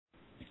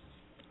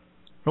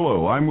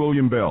Hello, I'm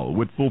William Bell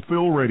with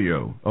Fulfill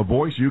Radio, a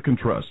voice you can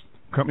trust.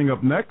 Coming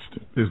up next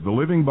is the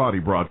Living Body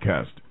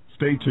broadcast.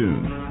 Stay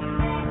tuned.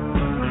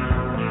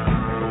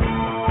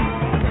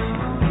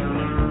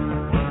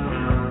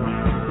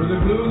 When they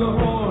blew the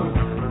horn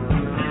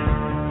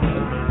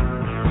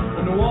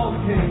and the walls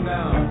came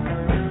down,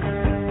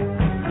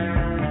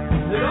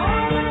 said,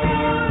 "Oh!"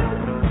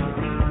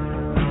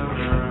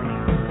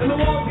 and the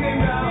wall came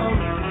down.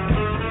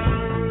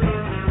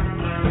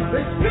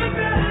 They stood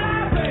there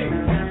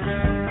laughing.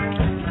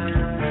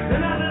 They're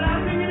not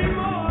laughing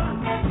anymore.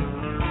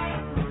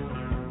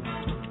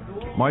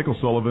 Michael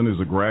Sullivan is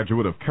a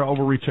graduate of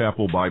Calvary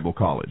Chapel Bible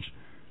College.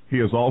 He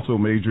has also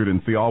majored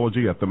in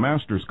theology at the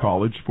Master's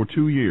College for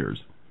 2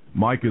 years.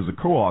 Mike is a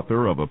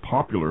co-author of a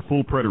popular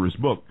full preterist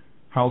book,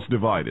 House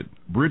Divided,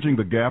 Bridging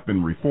the Gap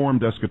in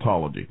Reformed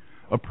Eschatology,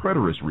 a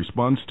preterist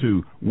response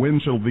to When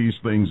Shall These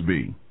Things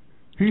Be?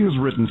 He has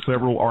written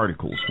several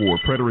articles for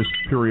preterist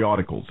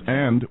periodicals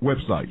and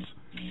websites.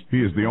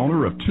 He is the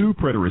owner of 2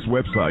 preterist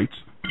websites,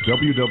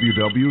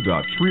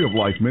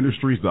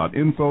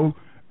 www.treeoflifeministries.info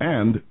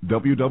and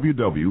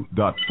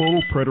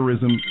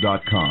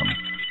www.fullpreterism.com.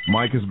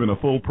 Mike has been a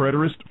full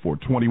preterist for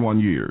 21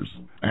 years.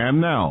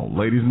 And now,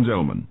 ladies and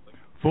gentlemen,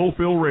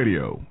 Fulfill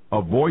Radio,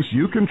 a voice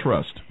you can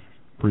trust,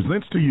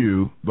 presents to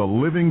you the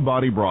Living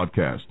Body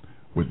broadcast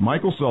with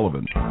Michael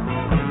Sullivan.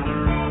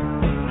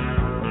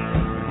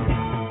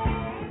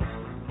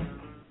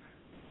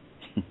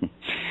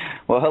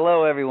 Well,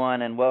 hello,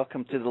 everyone, and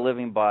welcome to the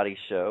Living Body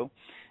Show.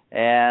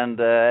 And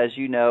as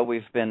you know,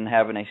 we've been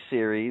having a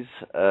series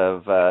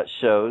of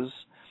shows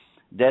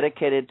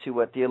dedicated to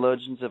what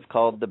theologians have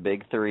called the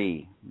Big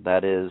Three.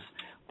 That is,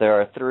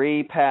 there are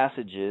 3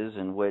 passages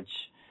in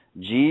which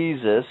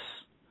Jesus,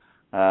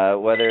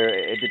 whether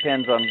it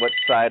depends on what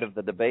side of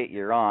the debate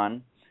you're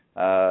on,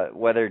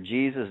 whether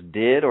Jesus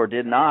did or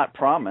did not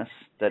promise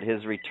that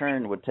his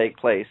return would take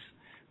place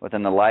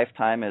within the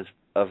lifetime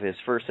of his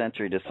first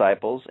century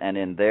disciples and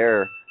in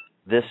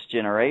this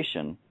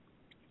generation.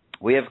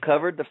 We have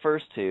covered the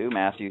first 2,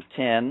 Matthew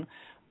 10,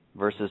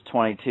 verses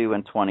 22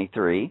 and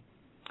 23.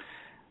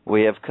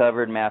 We have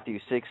covered Matthew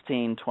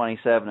 16,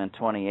 27, and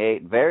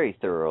 28 very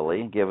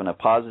thoroughly, given a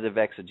positive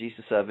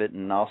exegesis of it,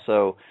 and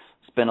also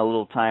spent a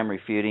little time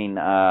refuting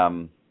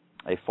a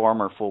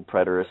former full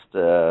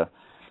preterist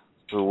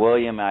who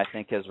William, I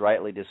think, has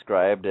rightly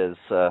described as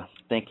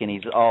thinking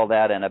he's all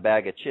that and a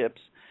bag of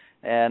chips.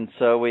 And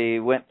so we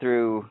went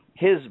through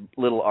his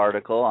little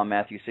article on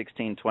Matthew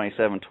 16,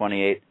 27,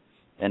 28,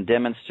 and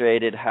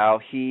demonstrated how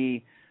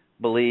he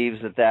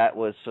believes that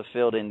was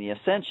fulfilled in the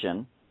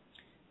ascension.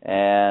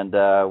 And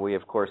we,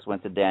 of course,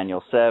 went to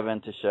Daniel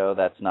 7 to show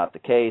that's not the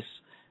case.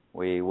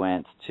 We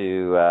went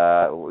to,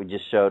 we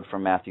just showed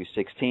from Matthew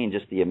 16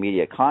 just the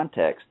immediate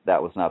context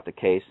that was not the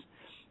case.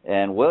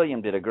 And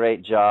William did a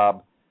great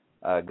job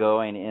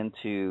going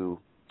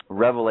into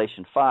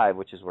Revelation 5,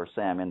 which is where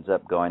Sam ends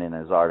up going in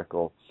his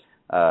article,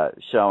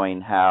 showing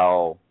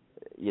how,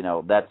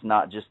 that's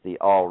not just the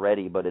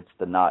already, but it's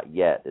the not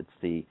yet. It's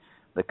the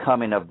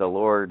coming of the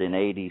Lord in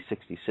AD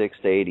 66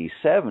 to AD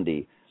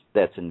 70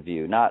 that's in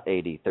view, not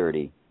AD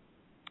 30.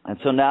 And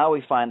so now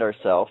we find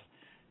ourselves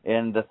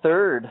in the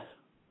third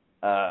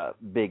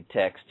big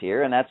text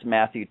here, and that's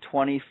Matthew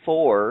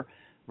 24,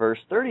 verse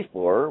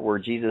 34, where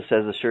Jesus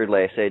says,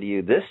 "Assuredly I say to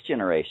you, this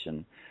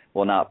generation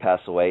will not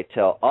pass away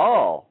till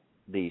all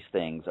these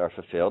things are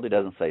fulfilled." He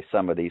doesn't say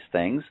some of these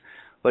things,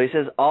 but he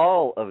says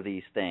all of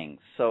these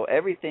things. So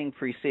everything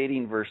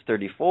preceding verse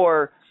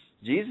 34,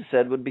 Jesus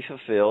said would be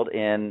fulfilled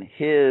in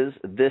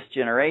this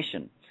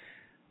generation.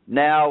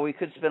 Now, we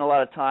could spend a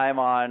lot of time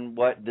on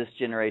what this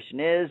generation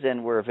is,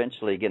 and we're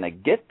eventually going to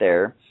get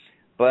there,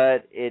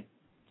 but it's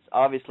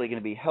obviously going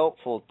to be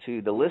helpful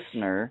to the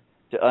listener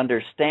to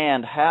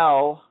understand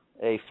how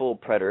a full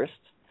preterist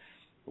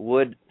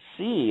would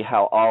see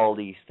how all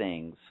these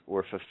things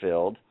were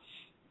fulfilled,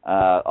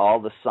 all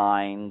the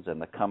signs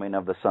and the coming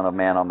of the Son of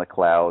Man on the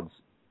clouds,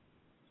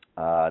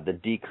 the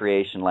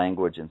decreation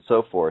language and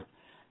so forth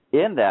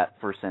in that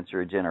first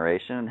century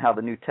generation, and how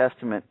the New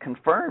Testament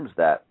confirms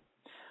that.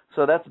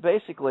 So that's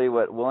basically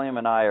what William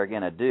and I are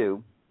going to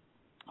do.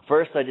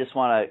 First, I just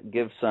want to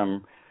give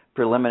some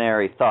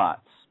preliminary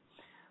thoughts.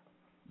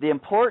 The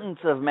importance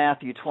of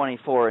Matthew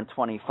 24 and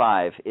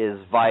 25 is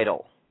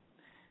vital.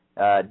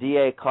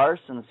 D.A.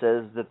 Carson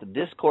says that the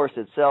discourse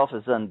itself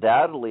is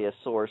undoubtedly a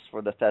source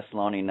for the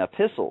Thessalonian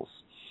epistles.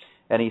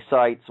 And he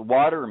cites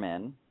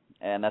Waterman,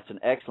 and that's an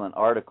excellent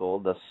article,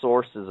 The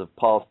Sources of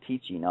Paul's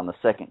Teaching on the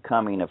Second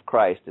Coming of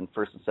Christ in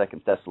 1st and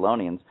 2nd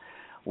Thessalonians.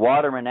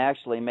 Waterman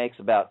actually makes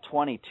about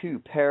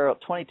 22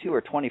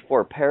 or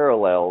 24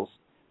 parallels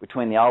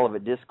between the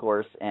Olivet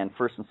Discourse and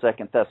 1st and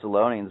 2nd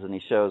Thessalonians, and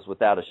he shows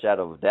without a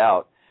shadow of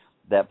doubt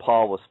that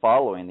Paul was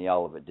following the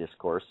Olivet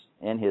Discourse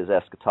in his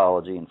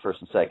eschatology in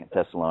 1st and 2nd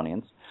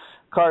Thessalonians.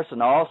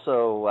 Carson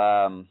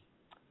also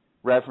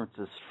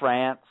references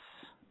France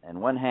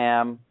and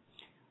Wenham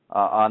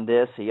on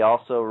this. He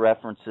also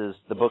references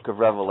the book of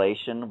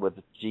Revelation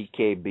with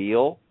G.K.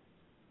 Beale.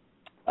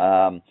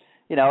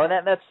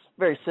 And that's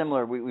very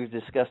similar. We've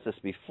discussed this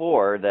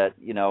before, that,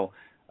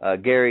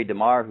 Gary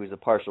DeMar, who's a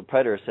partial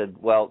preterist, said,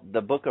 well,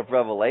 the book of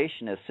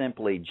Revelation is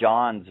simply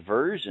John's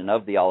version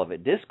of the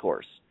Olivet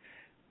Discourse.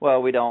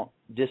 Well, we don't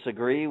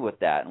disagree with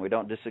that, and we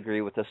don't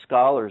disagree with the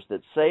scholars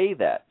that say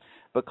that.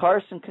 But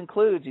Carson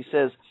concludes, he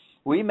says,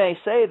 we may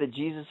say that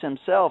Jesus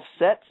himself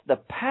sets the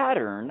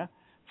pattern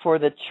for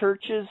the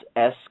church's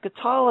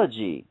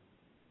eschatology.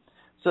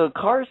 So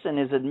Carson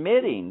is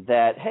admitting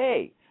that,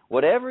 hey,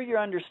 whatever your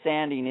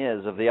understanding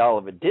is of the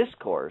Olivet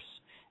Discourse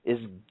is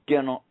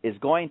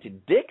going to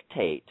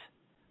dictate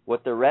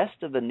what the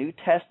rest of the New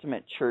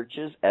Testament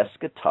church's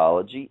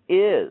eschatology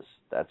is.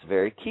 That's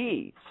very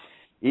key.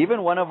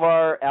 Even one of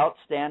our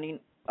outstanding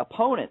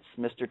opponents,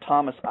 Mr.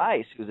 Thomas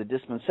Ice, who's a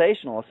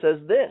dispensationalist, says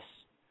this.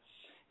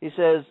 He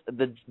says,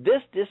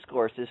 this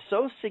discourse is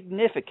so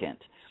significant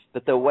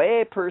that the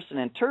way a person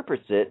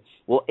interprets it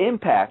will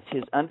impact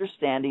his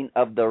understanding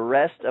of the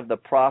rest of the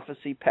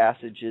prophecy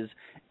passages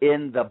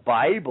in the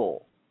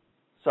Bible.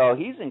 So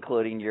he's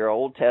including your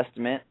Old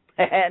Testament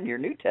and your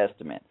New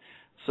Testament.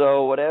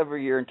 So whatever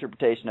your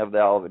interpretation of the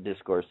Olivet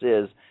Discourse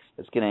is,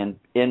 it's going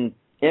to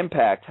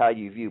impact how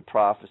you view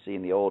prophecy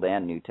in the Old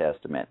and New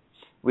Testament.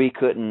 We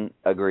couldn't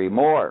agree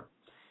more.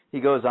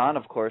 He goes on,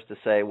 of course, to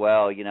say,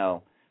 well,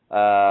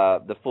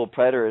 the full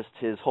preterist,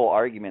 his whole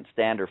argument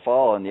stand or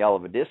fall in the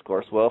Olivet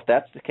Discourse. Well, if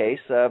that's the case,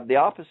 the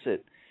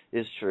opposite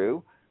is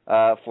true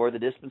for the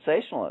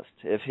dispensationalist.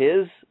 If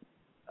his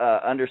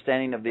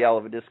understanding of the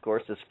Olivet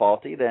Discourse is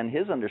faulty, then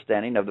his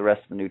understanding of the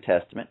rest of the New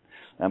Testament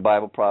and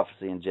Bible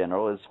prophecy in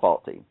general is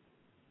faulty.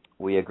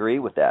 We agree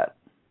with that.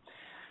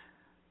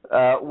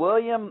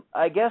 William,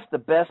 I guess the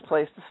best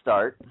place to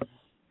start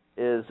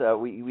is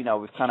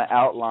we've kind of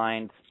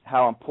outlined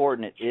how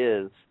important it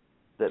is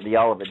that the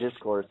Olivet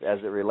Discourse as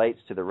it relates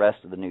to the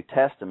rest of the New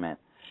Testament.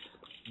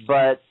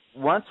 But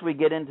once we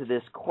get into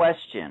this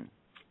question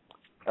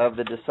of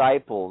the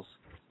disciples,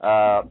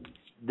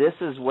 this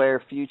is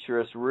where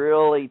futurists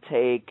really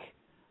take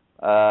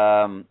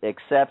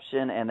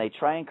exception, and they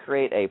try and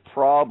create a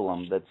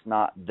problem that's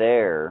not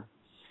there,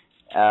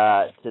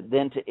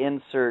 to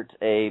insert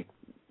a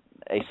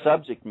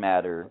subject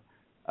matter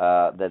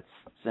that's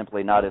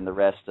simply not in the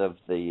rest of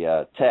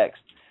the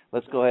text.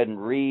 Let's go ahead and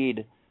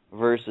read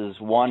verses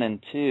 1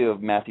 and 2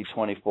 of Matthew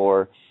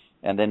 24,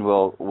 and then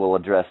we'll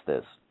address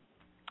this.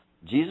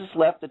 Jesus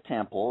left the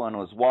temple and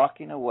was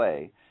walking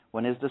away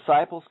when his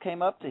disciples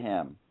came up to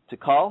him to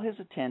call his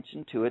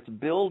attention to its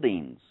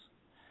buildings.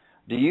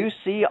 Do you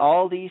see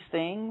all these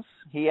things?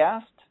 He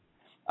asked.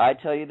 I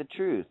tell you the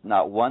truth,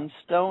 not one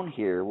stone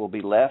here will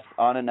be left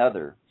on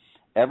another.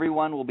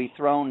 Everyone will be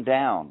thrown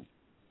down.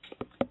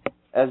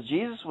 As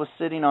Jesus was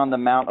sitting on the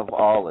Mount of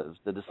Olives,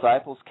 the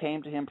disciples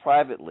came to him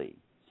privately.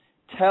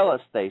 Tell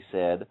us, they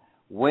said,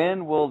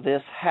 when will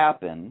this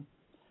happen,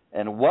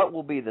 and what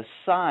will be the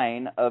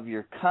sign of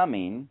your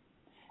coming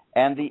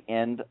and the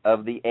end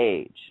of the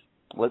age?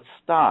 Let's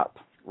stop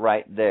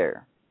right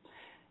there.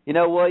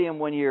 William,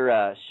 when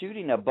you're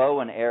shooting a bow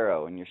and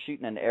arrow, and you're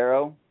shooting an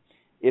arrow,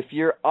 if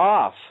you're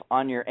off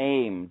on your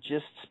aim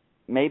just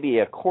maybe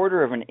a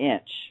quarter of an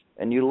inch,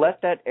 and you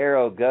let that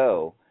arrow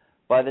go,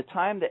 by the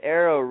time the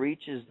arrow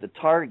reaches the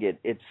target,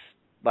 it's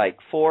like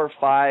 4,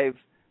 5,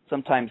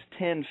 sometimes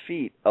 10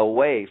 feet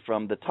away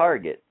from the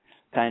target,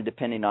 kind of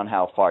depending on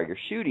how far you're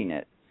shooting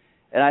it.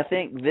 And I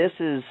think this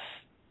is,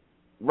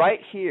 right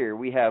here,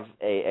 we have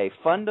a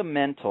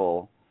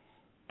fundamental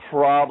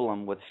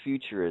problem with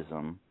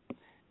futurism,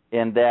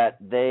 in that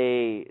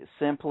they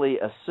simply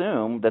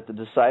assume that the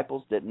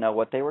disciples didn't know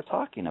what they were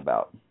talking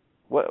about.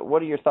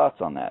 What are your thoughts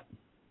on that?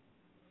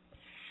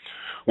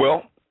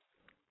 Well,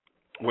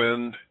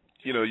 when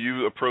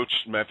you approach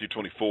Matthew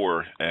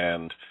 24,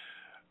 and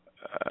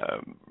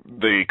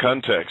the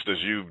context,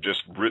 as you've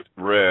just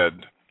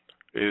read,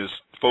 is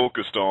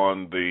focused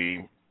on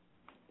the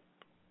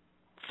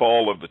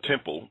fall of the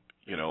temple,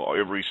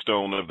 every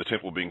stone of the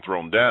temple being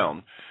thrown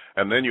down,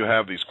 and then you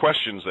have these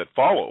questions that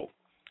follow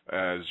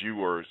as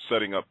you are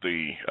setting up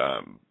the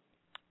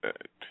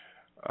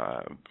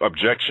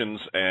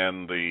objections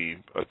and the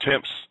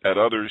attempts at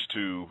others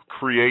to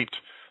create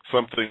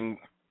something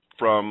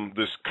from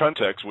this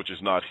context, which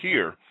is not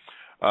here.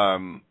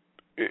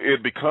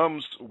 It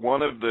becomes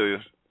one of the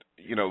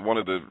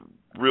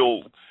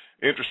real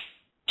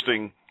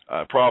interesting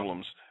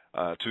problems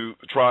to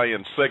try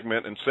and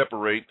segment and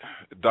separate,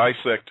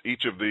 dissect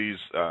each of these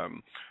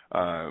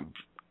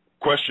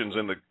questions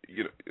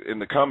in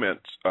the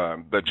comments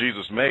that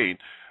Jesus made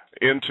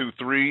into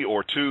 3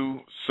 or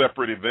 2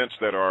 separate events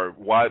that are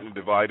widely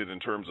divided in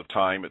terms of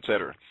time,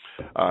 etc.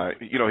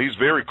 He's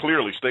very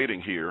clearly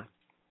stating here,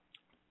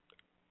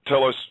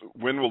 tell us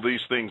when will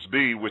these things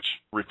be, which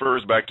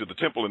refers back to the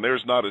temple, and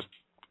there's not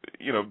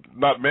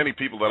many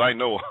people that I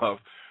know of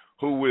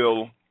who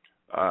will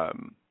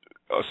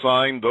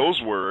assign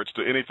those words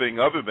to anything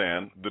other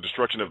than the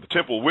destruction of the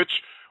temple,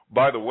 which,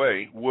 by the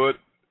way, would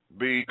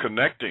be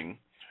connecting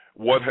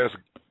what has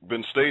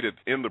been stated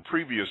in the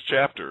previous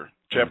chapter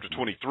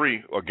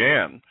 23,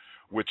 again,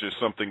 which is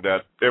something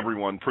that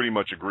everyone pretty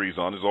much agrees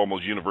on. There's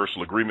almost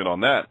universal agreement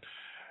on that.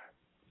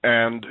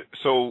 And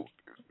so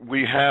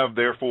we have,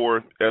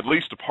 therefore, at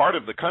least a part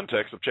of the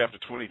context of chapter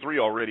 23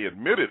 already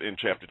admitted in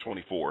chapter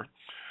 24.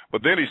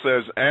 But then he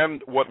says,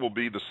 and what will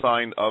be the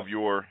sign of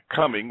your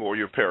coming, or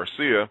your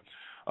parousia,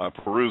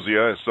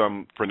 parousia, as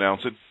some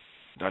pronounce it.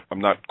 I'm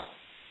not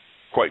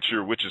quite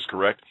sure which is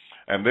correct.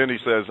 And then he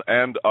says,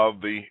 and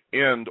of the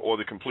end, or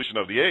the completion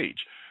of the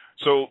age.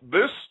 So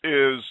this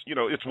is,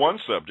 it's one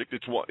subject,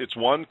 it's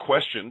one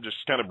question,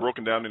 just kind of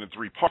broken down into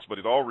three parts, but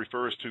it all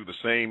refers to the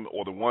same,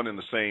 or the one and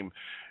the same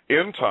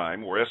end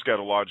time or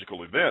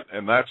eschatological event,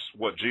 and that's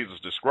what Jesus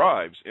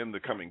describes in the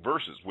coming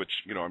verses,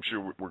 which, I'm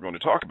sure we're going to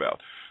talk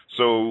about.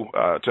 So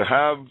to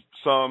have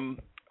some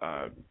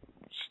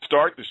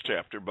start this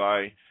chapter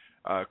by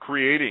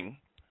creating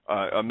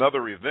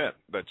another event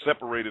that's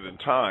separated in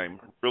time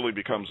really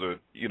becomes a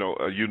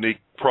unique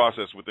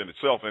process within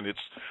itself, and it's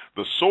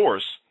the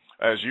source,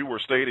 as you were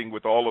stating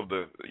with all of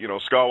the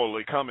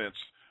scholarly comments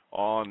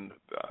on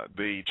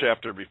the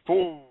chapter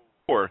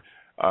before,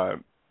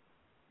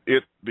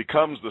 it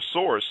becomes the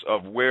source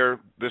of where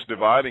this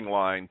dividing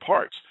line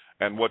parts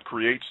and what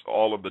creates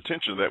all of the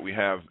tension that we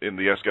have in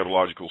the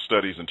eschatological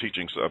studies and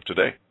teachings of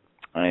today.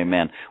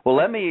 Amen. Well,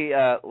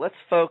 let's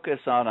focus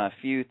on a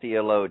few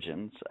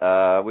theologians.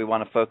 We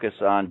want to focus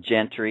on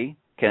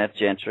Kenneth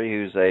Gentry,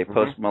 who's a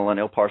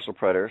postmillennial partial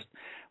preterist.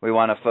 We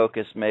want to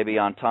focus maybe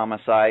on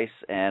Thomas Ice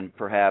and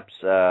perhaps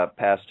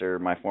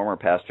my former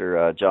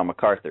pastor, John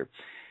MacArthur.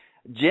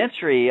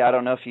 Gentry, I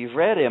don't know if you've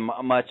read him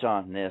much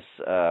on this,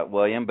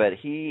 William, but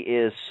he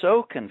is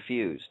so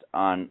confused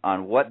on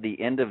what the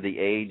end of the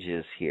age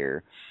is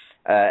here.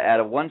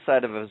 At one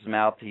side of his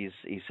mouth, he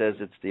says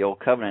it's the Old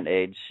Covenant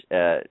age,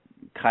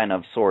 kind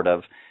of, sort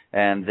of.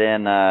 And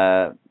then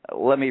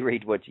let me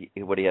read what he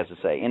has to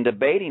say. In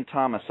debating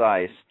Thomas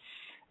Ice,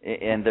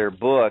 in their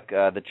book,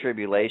 The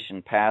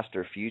Tribulation, Past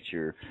or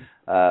Future,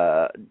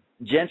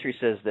 Gentry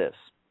says this: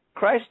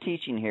 Christ's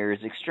teaching here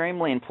is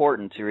extremely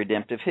important to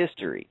redemptive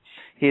history.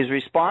 He is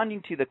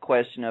responding to the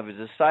question of his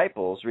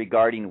disciples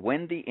regarding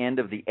when the end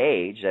of the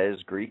age, that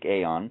is Greek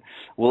aeon,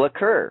 will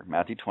occur,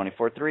 Matthew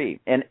 24:3.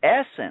 In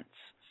essence,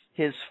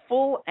 his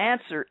full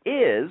answer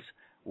is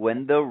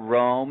when the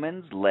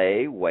Romans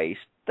lay waste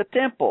the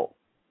temple.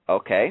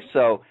 Okay,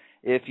 so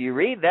if you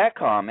read that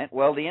comment,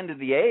 well, the end of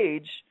the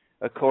age,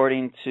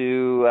 according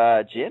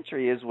to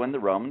Gentry, is when the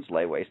Romans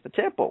lay waste the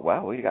temple.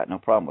 Well, we got no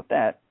problem with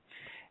that.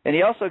 And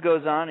he also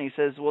goes on and he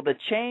says, well, the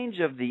change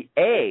of the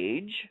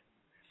age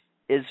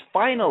is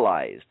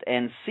finalized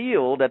and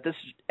sealed at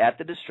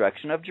the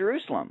destruction of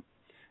Jerusalem.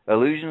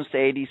 Allusions to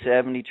AD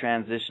 70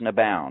 transition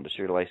abound.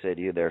 Assuredly I say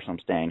to you, there are some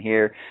staying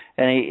here.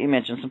 And he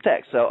mentions some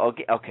text. So,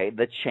 okay,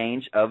 the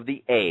change of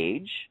the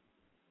age,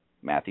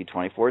 Matthew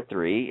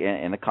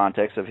 24:3, in the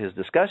context of his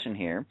discussion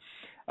here,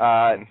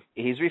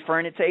 he's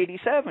referring it to AD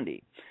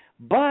 70.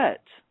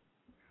 But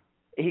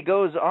he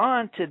goes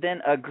on to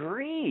then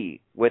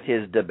agree with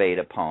his debate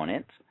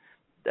opponent,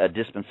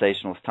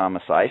 dispensationalist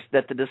Thomas Ice,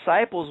 that the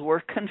disciples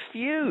were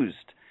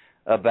confused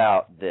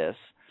about this.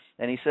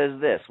 And he says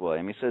this,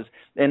 William, he says,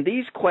 in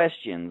these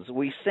questions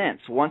we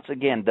sense once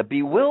again the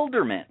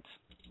bewilderment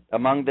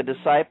among the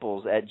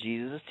disciples at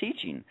Jesus'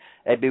 teaching,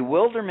 a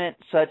bewilderment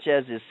such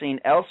as is seen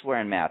elsewhere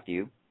in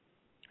Matthew,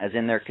 as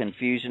in their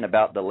confusion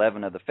about the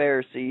leaven of the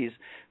Pharisees,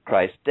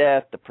 Christ's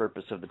death, the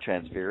purpose of the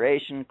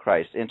transfiguration,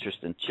 Christ's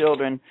interest in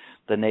children,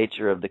 the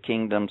nature of the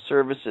kingdom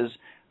services.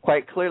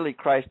 Quite clearly,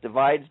 Christ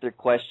divides their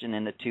question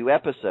into two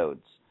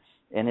episodes.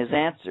 In his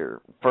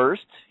answer,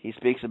 first, he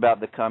speaks about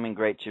the coming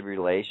great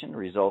tribulation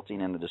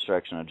resulting in the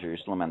destruction of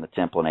Jerusalem and the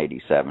temple in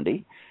AD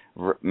 70,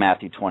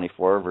 Matthew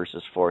 24,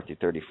 verses 4 through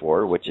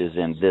 34, which is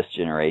in this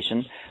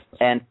generation.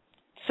 And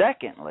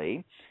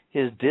secondly,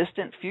 his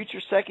distant future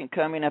second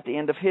coming at the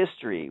end of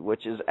history,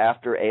 which is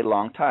after a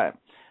long time.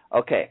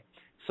 Okay,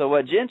 so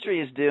what Gentry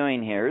is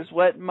doing here is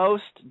what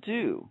most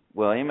do,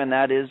 William, and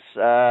that is,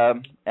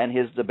 and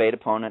his debate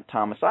opponent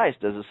Thomas Ice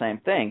does the same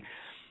thing.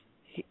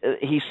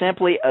 He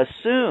simply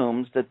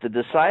assumes that the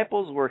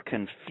disciples were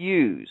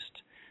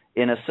confused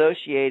in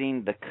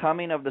associating the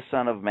coming of the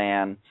Son of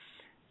Man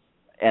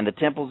and the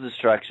temple's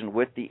destruction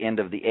with the end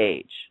of the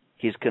age.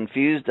 He's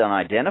confused on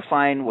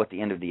identifying what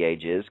the end of the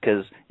age is,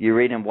 because you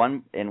read in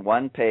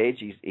one page,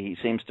 he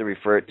seems to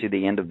refer it to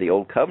the end of the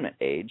Old Covenant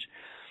age.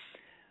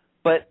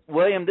 But,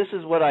 William, this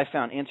is what I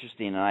found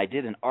interesting, and I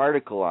did an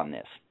article on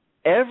this.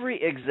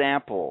 Every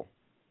example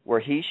where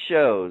he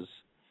shows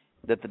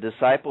that the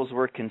disciples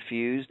were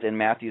confused in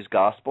Matthew's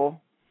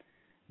gospel,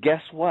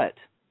 guess what?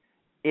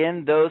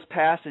 In those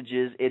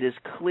passages, it is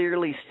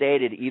clearly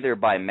stated either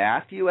by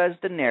Matthew as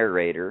the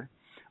narrator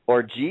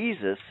or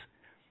Jesus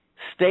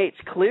states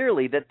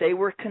clearly that they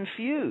were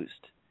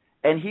confused,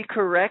 and he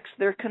corrects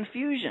their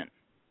confusion.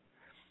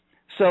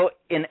 So,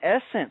 in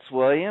essence,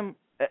 William,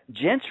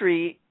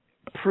 Gentry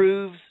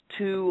proves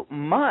too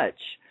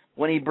much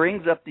when he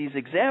brings up these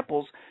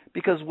examples,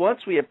 because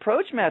once we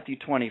approach Matthew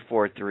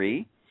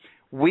 24:3,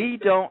 we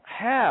don't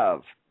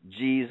have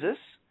Jesus,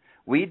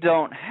 we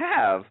don't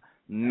have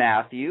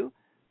Matthew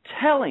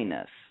telling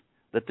us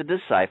that the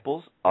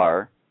disciples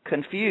are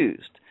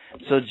confused.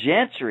 So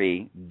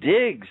Gentry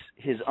digs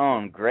his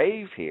own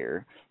grave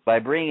here by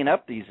bringing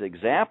up these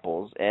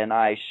examples, and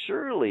I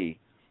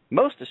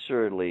most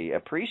assuredly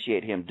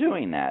appreciate him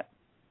doing that.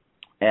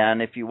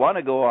 And if you want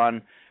to go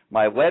on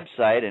my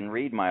website and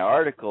read my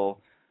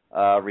article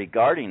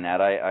regarding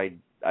that,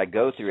 I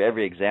go through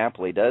every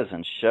example he does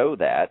and show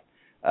that.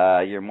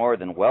 You're more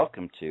than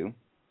welcome to.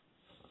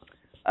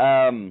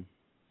 Let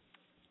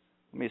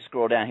me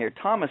scroll down here.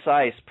 Thomas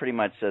Ice pretty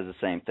much says the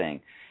same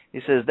thing. He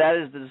says, that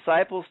is, the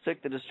disciples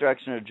took the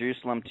destruction of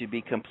Jerusalem to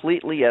be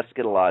completely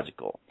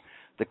eschatological.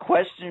 The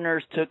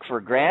questioners took for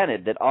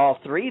granted that all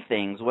three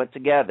things went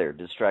together: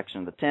 destruction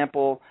of the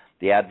temple,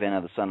 the advent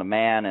of the Son of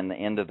Man, and the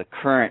end of the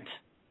current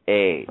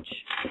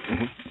age.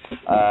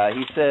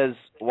 He says,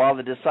 while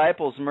the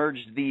disciples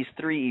merged these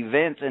three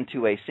events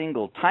into a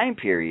single time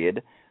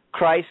period,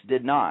 Christ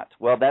did not.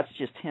 Well, that's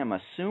just him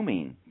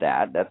assuming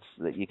that.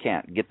 You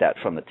can't get that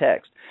from the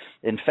text.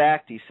 In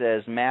fact, he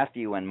says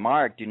Matthew and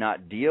Mark do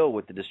not deal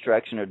with the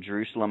destruction of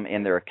Jerusalem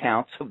in their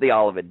accounts of the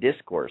Olivet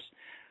Discourse.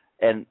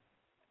 And,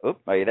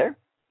 are you there?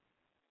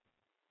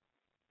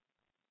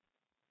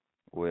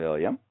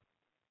 William?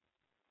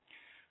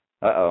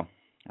 Uh-oh.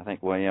 I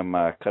think William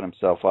cut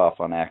himself off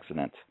on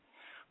accident.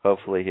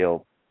 Hopefully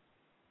he'll...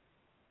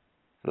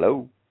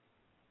 Hello?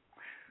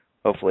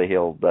 Hopefully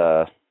he'll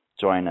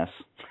join us.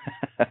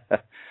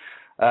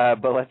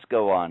 But let's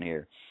go on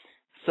here.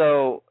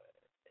 So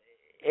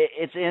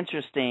it's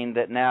interesting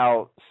that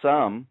now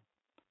some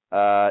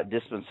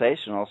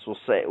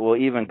dispensationalists will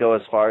even go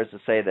as far as to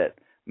say that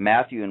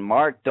Matthew and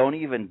Mark don't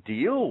even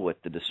deal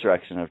with the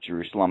destruction of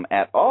Jerusalem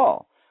at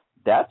all.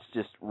 That's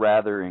just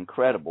rather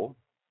incredible.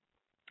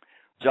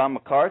 John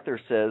MacArthur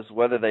says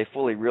whether they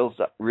fully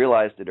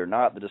realized it or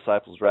not, the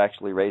disciples were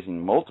actually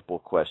raising multiple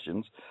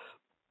questions.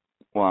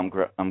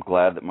 Well, I'm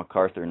glad that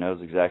MacArthur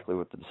knows exactly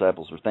what the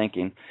disciples were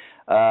thinking.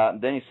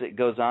 Then he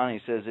goes on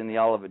and he says, in the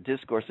Olivet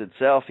Discourse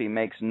itself, he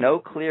makes no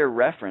clear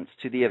reference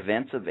to the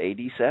events of AD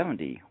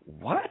 70.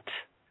 What?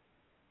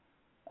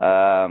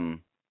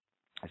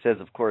 He says,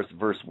 of course,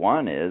 verse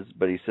 1 is,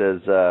 but he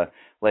says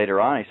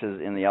later on, he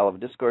says, in the Olivet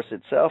Discourse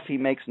itself, he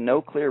makes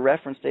no clear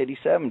reference to AD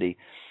 70.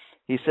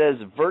 He says,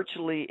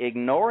 virtually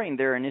ignoring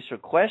their initial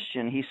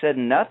question, he said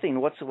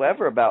nothing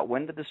whatsoever about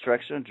when the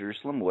destruction of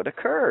Jerusalem would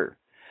occur.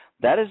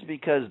 That is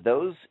because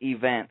those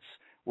events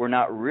were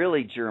not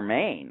really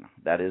germane,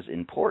 that is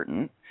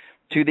important,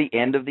 to the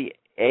end of the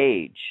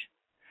age.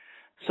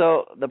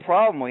 So the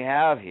problem we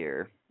have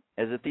here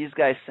is that these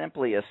guys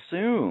simply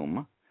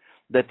assume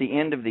that the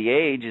end of the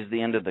age is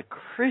the end of the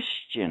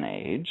Christian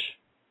age,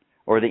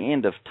 or the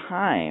end of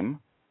time,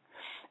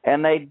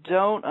 and they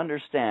don't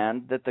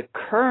understand that the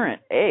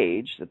current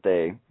age that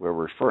they were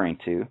referring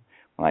to,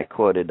 when I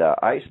quoted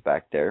Ice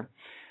back there,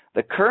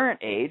 the current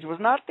age was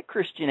not the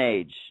Christian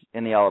age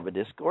in the Olivet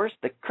Discourse.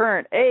 The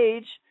current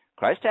age,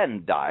 Christ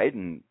hadn't died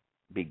and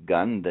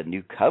begun the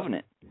new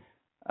covenant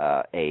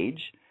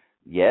age,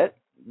 yet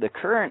the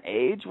current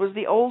age was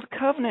the old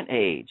covenant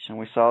age. And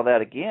we saw that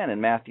again in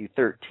Matthew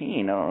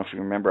 13. I don't know if you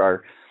remember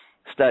our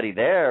study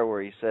there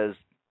where he says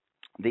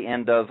the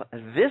end of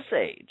this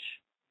age.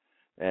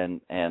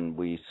 And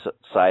we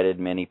cited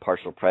many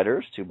partial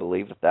preterists who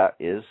believe that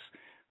is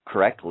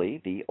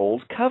correctly the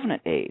old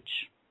covenant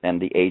age. And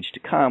the age to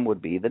come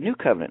would be the new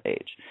covenant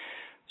age.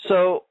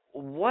 So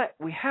what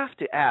we have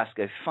to ask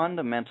a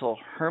fundamental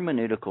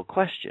hermeneutical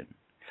question.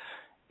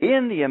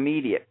 In the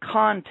immediate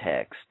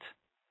context,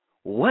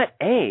 what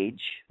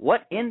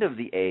end of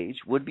the age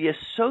would be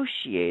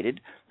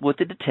associated with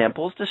the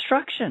temple's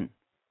destruction?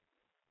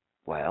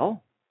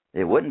 Well,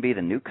 it wouldn't be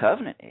the new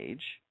covenant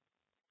age.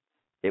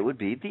 It would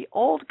be the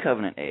old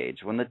covenant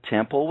age. When the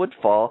temple would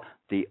fall,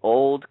 the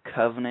old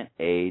covenant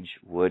age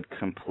would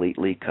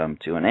completely come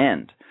to an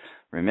end.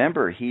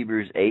 Remember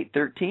Hebrews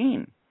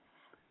 8:13,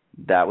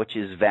 that which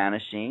is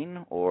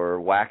vanishing or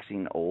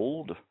waxing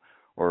old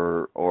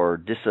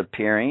or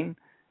disappearing,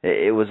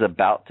 it was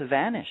about to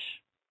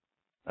vanish,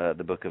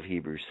 the book of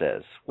Hebrews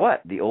says.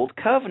 What? The old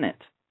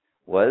covenant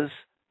was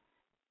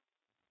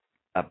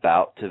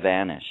about to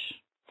vanish.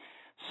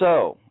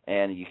 So,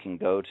 and you can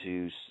go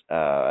to,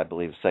 I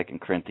believe, 2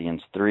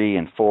 Corinthians 3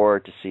 and 4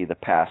 to see the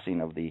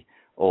passing of the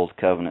old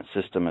covenant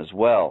system as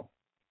well.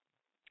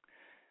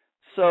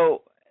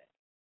 So,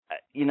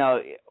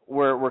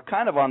 we're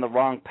kind of on the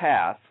wrong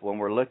path when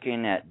we're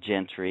looking at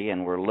Gentry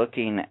and we're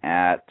looking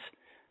at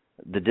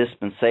the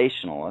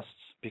dispensationalists,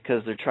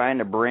 because they're trying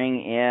to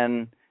bring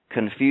in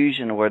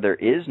confusion where there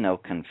is no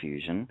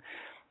confusion.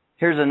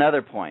 Here's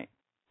another point.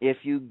 If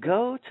you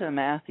go to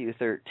Matthew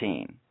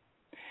 13,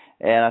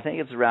 and I think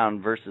it's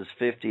around verses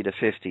 50 to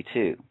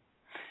 52,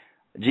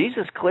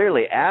 Jesus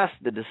clearly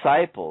asked the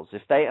disciples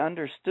if they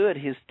understood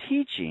his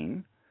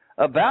teaching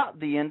about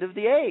the end of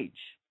the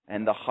age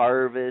and the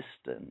harvest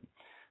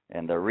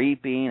and the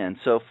reaping and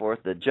so forth,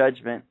 the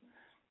judgment.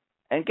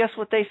 And guess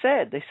what they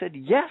said? They said,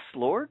 yes,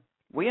 Lord,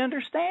 we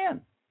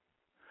understand.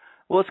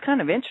 Well, it's kind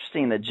of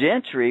interesting that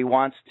Gentry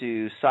wants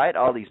to cite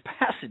all these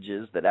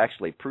passages that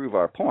actually prove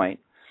our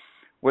point,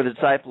 where the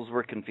disciples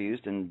were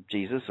confused and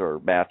Jesus or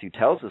Matthew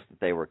tells us that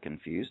they were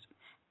confused.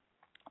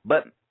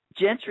 But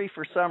Gentry,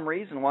 for some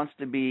reason, wants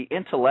to be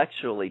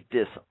intellectually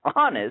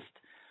dishonest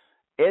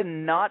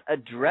and not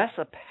address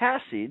a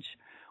passage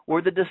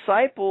where the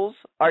disciples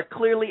are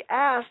clearly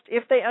asked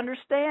if they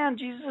understand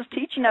Jesus'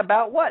 teaching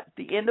about what?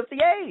 The end of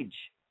the age.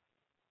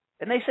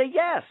 And they say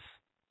yes.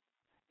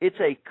 It's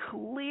a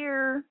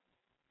clear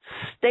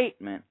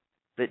statement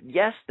that,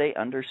 yes, they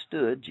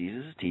understood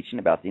Jesus' teaching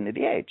about the end of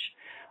the age.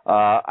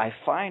 I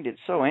find it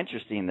so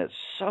interesting that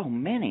so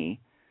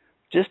many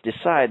just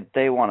decide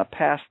they want to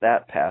pass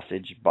that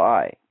passage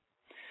by.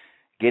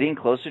 Getting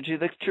closer to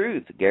the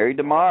truth, Gary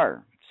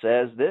DeMar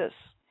says this.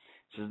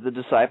 He says the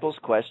disciples'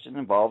 question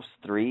involves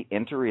three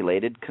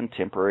interrelated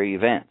contemporary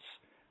events.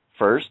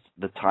 First,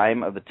 the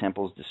time of the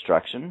temple's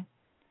destruction.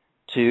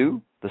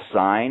 Two, the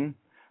sign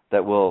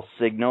that will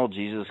signal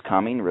Jesus'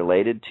 coming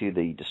related to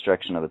the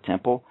destruction of the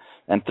temple.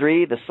 And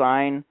three, the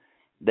sign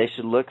they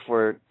should look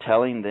for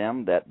telling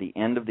them that the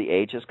end of the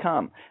age has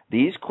come.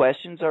 These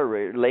questions are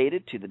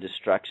related to the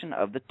destruction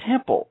of the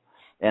temple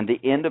and the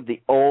end of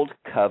the old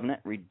covenant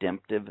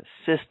redemptive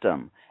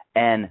system,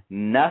 and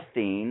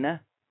nothing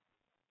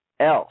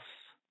else.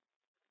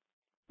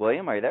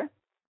 William, are you there?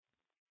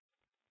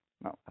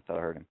 No, I thought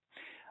I heard him.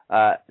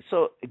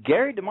 So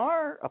Gary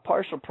DeMar, a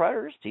partial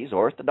preterist, he's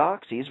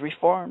Orthodox, he's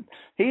Reformed.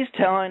 He's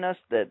telling us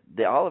that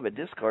the Olivet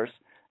Discourse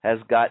has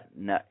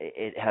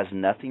it has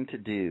nothing to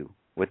do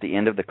with the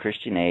end of the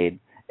Christian age.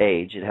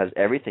 It has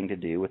everything to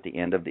do with the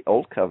end of the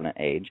Old Covenant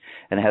age,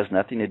 and it has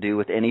nothing to do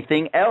with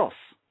anything else,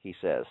 he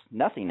says.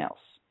 Nothing else.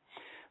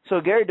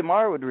 So Gary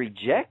DeMar would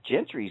reject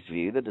Gentry's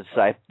view that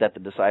the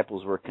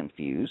disciples were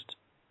confused,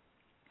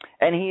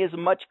 and he is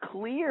much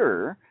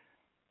clearer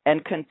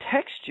and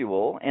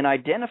contextual in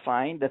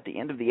identifying that the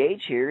end of the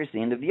age here is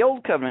the end of the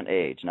Old Covenant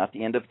age, not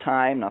the end of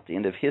time, not the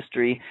end of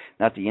history,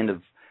 not the end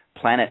of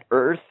planet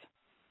Earth.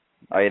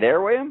 Are you there,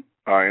 William?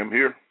 I am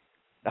here.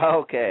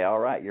 Okay, all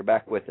right. You're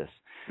back with us.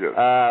 Yes.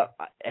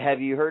 Have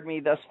you heard me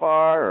thus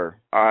far?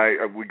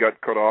 Or? We got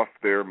cut off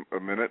there a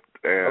minute,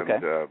 and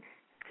okay.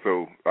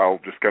 So I'll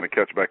just kind of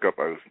catch back up.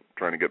 I was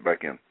trying to get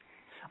back in.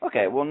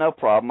 Okay, well, no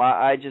problem.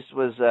 I just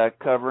was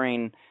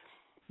covering,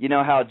 you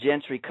know, how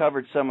Gentry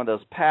covered some of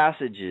those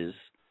passages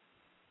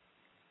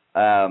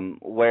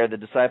where the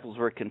disciples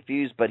were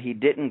confused, but he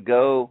didn't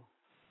go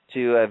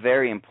to a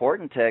very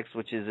important text,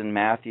 which is in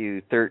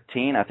Matthew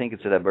 13. I think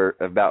it's at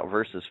about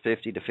verses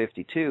 50 to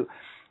 52,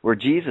 where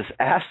Jesus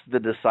asked the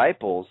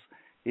disciples,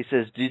 he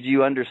says, "Did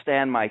you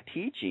understand my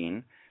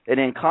teaching?" And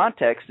in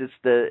context,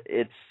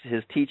 it's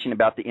his teaching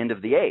about the end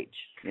of the age,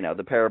 you know,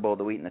 the parable of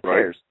the wheat and the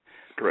tares.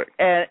 Correct.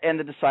 And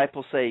the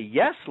disciples say,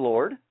 "Yes,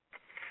 Lord."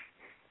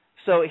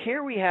 So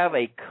here we have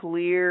a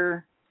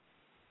clear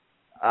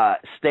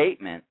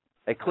statement,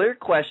 a clear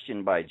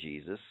question by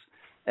Jesus,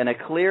 and a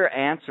clear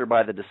answer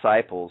by the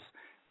disciples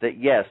that,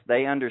 yes,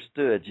 they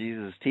understood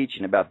Jesus'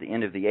 teaching about the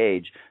end of the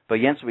age. But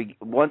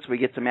once we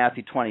get to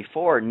Matthew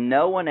 24,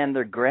 no one and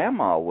their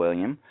grandma,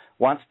 William,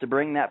 wants to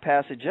bring that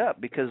passage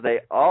up because they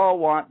all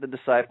want the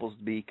disciples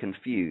to be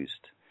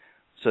confused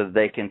so that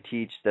they can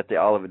teach that the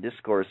Olivet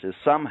Discourse is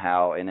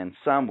somehow and in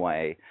some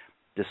way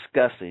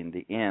discussing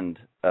the end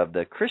of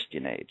the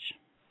Christian age.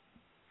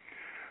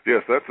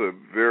 Yes, that's a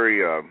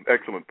very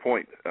excellent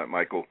point,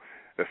 Michael,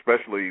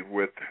 especially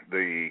with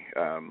the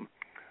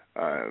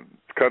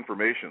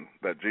confirmation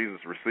that Jesus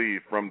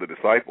received from the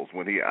disciples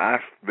when he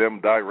asked them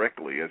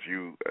directly, as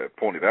you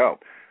pointed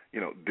out,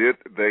 you know, did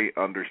they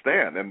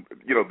understand? And,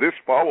 you know, this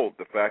followed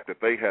the fact that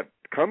they had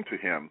come to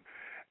him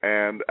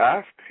and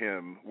asked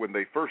him when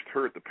they first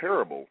heard the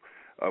parable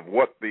of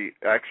what the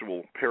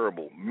actual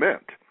parable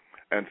meant.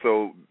 And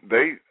so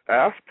they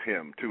asked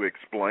him to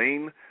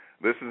explain.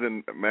 This is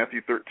in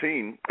Matthew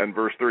 13 and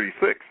verse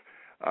 36.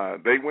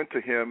 They went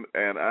to him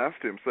and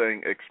asked him,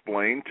 saying,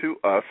 "Explain to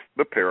us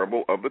the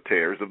parable of the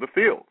tares of the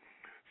field."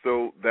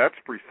 So that's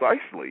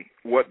precisely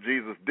what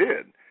Jesus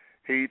did.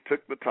 He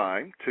took the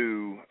time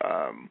to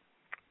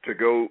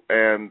go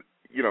and,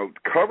 you know,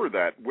 cover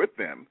that with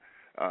them,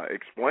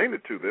 explain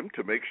it to them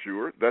to make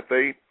sure that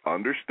they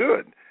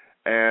understood.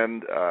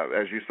 And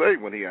as you say,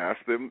 when he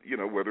asked them, you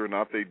know, whether or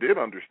not they did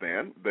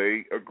understand,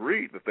 they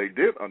agreed that they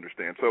did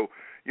understand. So,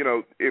 you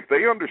know, if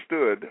they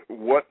understood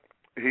what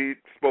he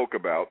spoke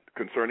about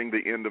concerning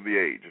the end of the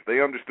age, if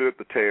they understood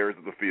the tares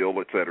of the field,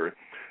 etc.,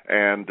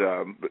 and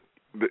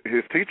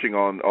his teaching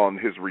on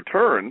his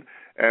return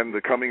and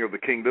the coming of the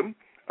kingdom,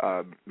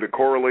 the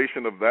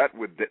correlation of that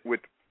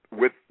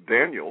with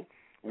Daniel,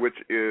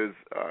 which is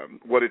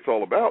what it's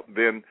all about,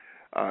 then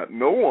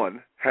no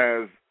one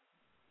has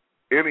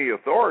any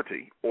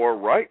authority or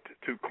right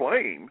to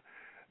claim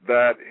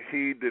that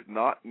he did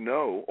not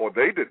know or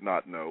they did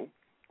not know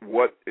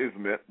what is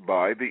meant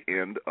by the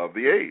end of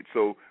the age.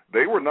 So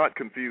they were not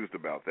confused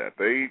about that.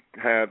 They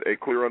had a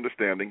clear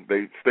understanding.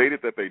 They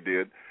stated that they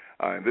did,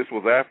 and this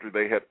was after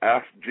they had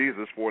asked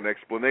Jesus for an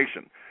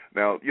explanation.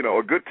 Now, you know,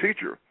 a good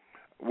teacher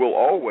will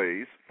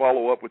always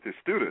follow up with his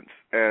students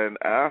and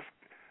ask,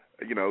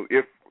 you know,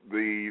 if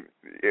the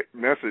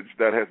message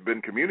that has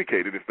been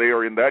communicated, if they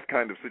are in that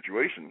kind of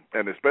situation,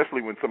 and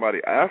especially when somebody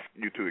asks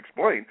you to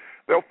explain,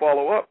 they'll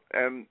follow up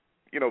and,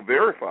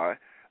 verify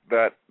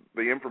that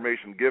the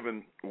information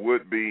given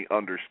would be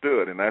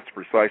understood, and that's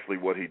precisely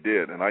what he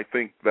did. And I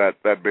think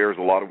that bears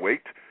a lot of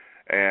weight.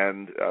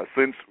 And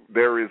since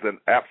there is an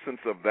absence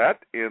of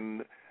that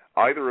in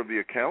either of the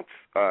accounts,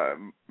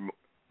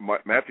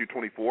 Matthew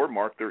 24,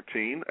 Mark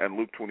 13, and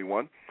Luke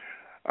 21,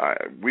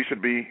 we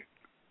should be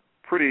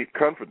pretty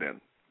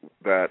confident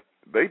that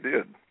they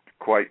did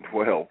quite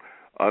well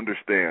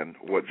understand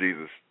what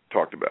Jesus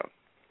talked about.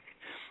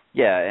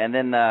 Yeah, and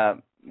then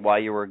while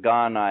you were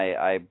gone,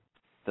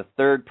 the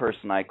third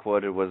person I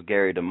quoted was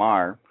Gary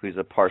DeMar, who's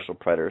a partial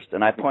preterist,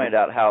 and I pointed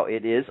out how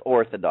it is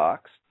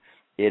orthodox,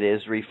 it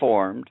is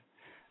reformed,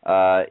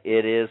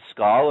 it is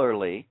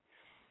scholarly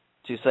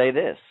to say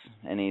this,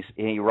 and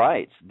he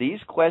writes,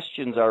 these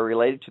questions are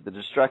related to the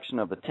destruction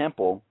of the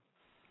temple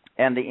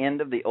and the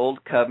end of the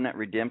Old Covenant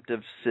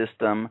redemptive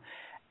system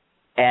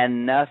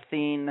and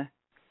nothing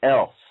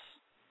else.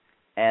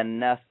 And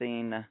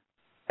nothing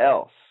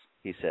else,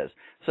 he says.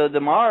 So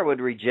DeMar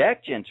would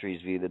reject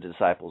Gentry's view the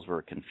disciples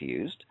were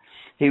confused.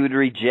 He would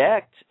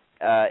reject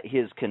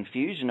his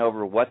confusion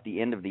over what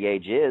the end of the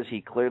age is.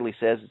 He clearly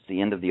says it's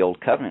the end of the Old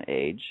Covenant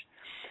age.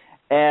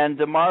 And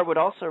DeMar would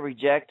also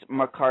reject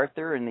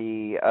MacArthur and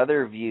the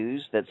other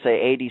views that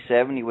say AD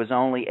 70 was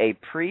only a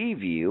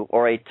preview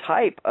or a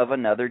type of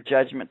another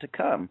judgment to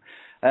come.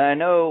 And I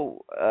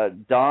know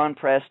Don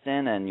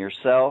Preston and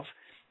yourself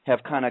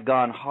have kind of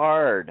gone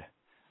hard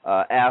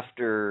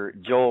after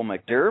Joel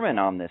McDermott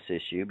on this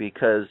issue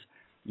because,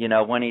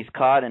 when he's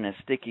caught in a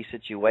sticky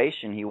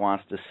situation, he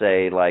wants to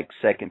say, like,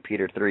 2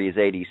 Peter 3 is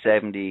AD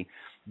 70,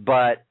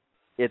 but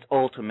its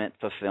ultimate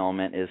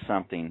fulfillment is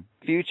something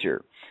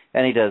future.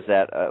 And he does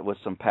that with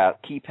some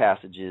key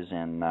passages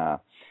in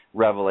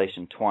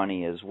Revelation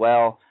 20 as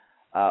well.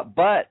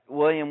 But,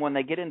 William, when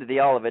they get into the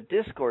Olivet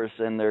Discourse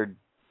and they're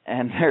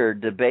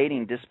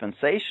debating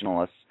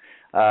dispensationalists,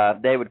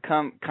 they would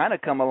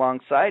come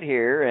alongside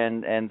here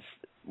and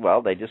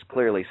well, they just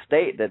clearly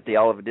state that the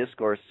Olivet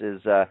Discourse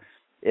is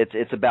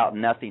it's about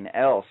nothing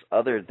else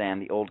other than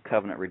the Old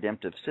Covenant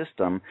redemptive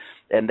system,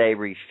 and they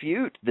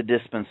refute the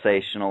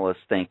dispensationalist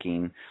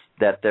thinking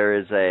that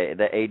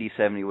the AD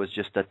 70 was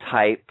just a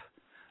type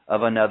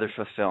of another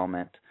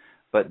fulfillment.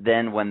 But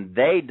then when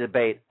they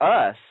debate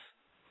us,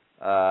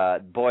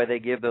 boy, they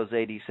give those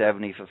AD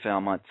 70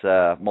 fulfillments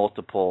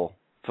multiple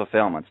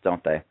fulfillments,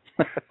 don't they?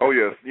 Oh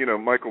yes,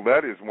 Michael,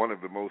 that is one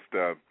of the most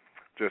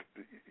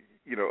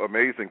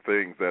amazing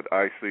things that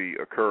I see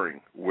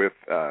occurring with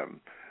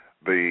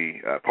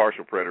the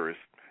partial preterists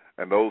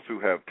and those who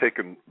have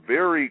taken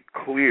very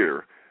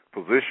clear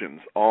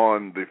positions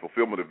on the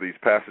fulfillment of these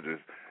passages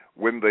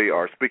when they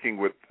are speaking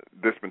with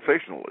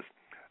dispensationalists.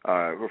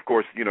 Of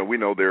course, we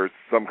know there's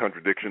some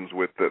contradictions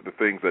with the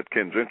things that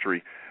Ken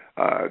Gentry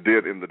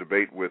did in the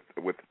debate with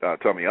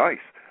Tommy Ice.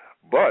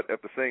 But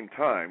at the same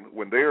time,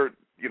 when they're,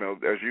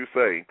 as you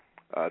say,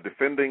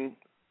 defending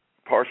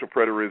partial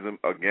preterism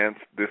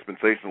against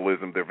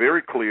dispensationalism, they're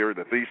very clear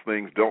that these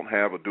things don't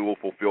have a dual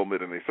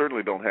fulfillment, and they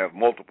certainly don't have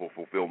multiple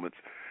fulfillments.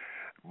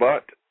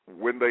 But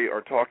when they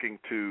are talking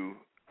to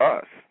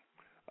us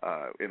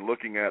in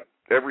looking at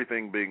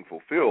everything being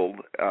fulfilled,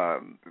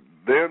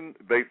 then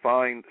they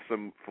find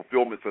some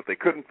fulfillments that they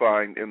couldn't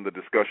find in the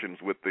discussions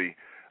with the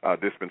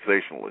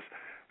dispensationalists.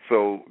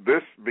 So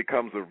this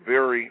becomes a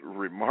very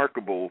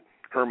remarkable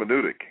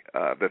hermeneutic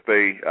that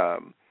they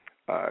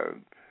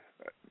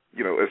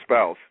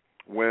espouse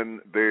when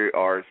they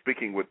are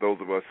speaking with those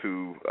of us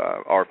who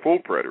are full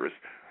preterists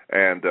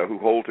and who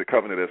hold to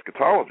covenant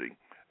eschatology.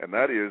 And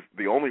that is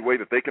the only way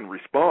that they can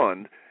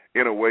respond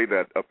in a way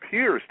that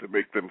appears to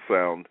make them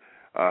sound,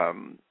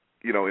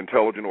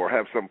 intelligent or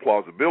have some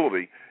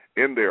plausibility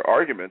in their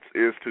arguments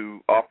is to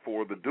opt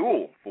for the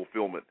dual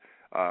fulfillment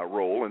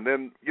role. And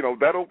then,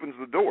 that opens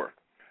the door.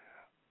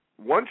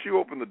 Once you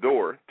open the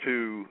door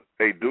to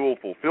a dual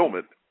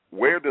fulfillment,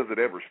 where does it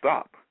ever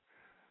stop?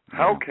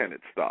 How can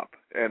it stop?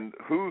 And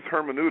whose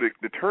hermeneutic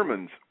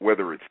determines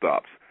whether it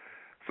stops?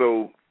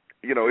 So,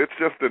 it's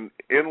just an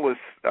endless,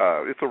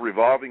 it's a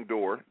revolving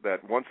door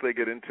that once they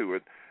get into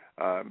it,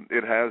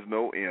 it has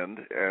no end,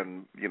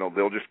 and,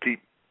 they'll just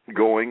keep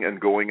going and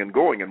going and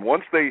going. And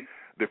once they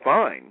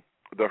define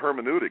the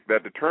hermeneutic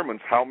that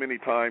determines how many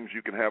times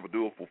you can have a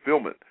dual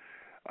fulfillment,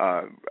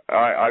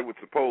 I would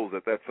suppose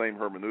that same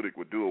hermeneutic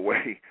would do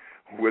away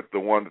with the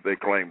one that they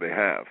claim they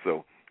have.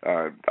 So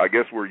I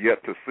guess we're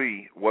yet to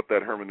see what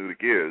that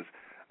hermeneutic is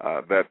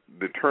that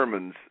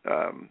determines,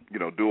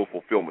 dual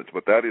fulfillments.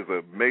 But that is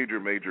a major,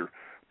 major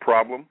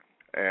problem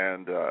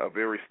and a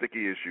very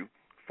sticky issue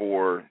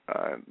for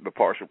the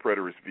partial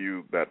preterist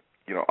view that,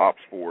 opts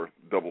for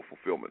double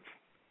fulfillments.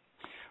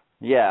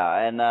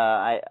 Yeah, and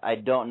I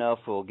don't know if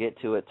we'll get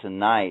to it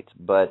tonight,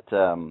 but,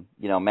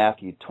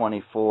 Matthew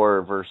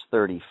 24, verse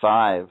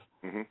 35,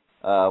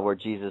 where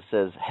Jesus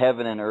says,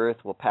 heaven and earth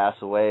will pass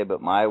away,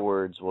 but my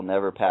words will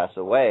never pass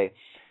away.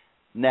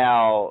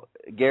 Now,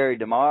 Gary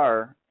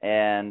DeMar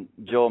and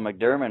Joel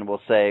McDermott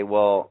will say,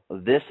 well,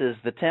 this is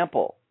the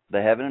temple.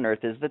 The heaven and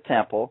earth is the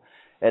temple.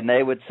 And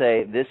they would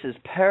say this is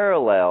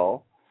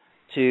parallel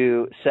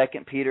to 2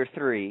 Peter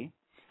 3,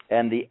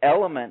 And the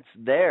elements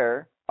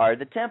there are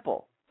the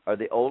temple, are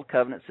the Old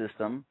Covenant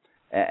system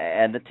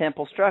and the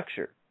temple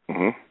structure.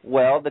 Mhm.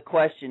 Well, the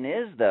question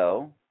is,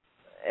 though,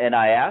 and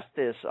I asked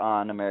this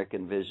on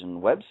American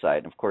Vision website,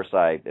 and of course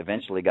I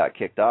eventually got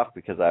kicked off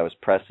because I was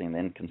pressing the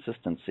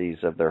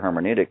inconsistencies of their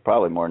hermeneutic,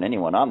 probably more than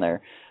anyone on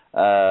there.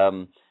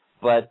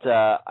 But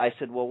I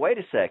said, well, wait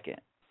a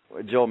second,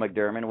 Joel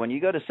McDermott, when you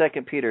go to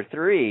 2 Peter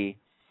 3,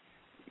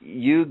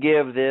 you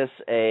give this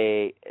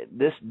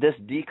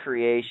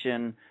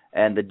decreation,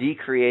 and the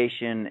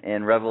decreation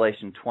in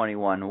Revelation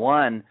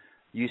 21:1,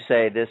 you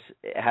say this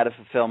had a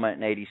fulfillment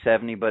in AD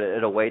 70, but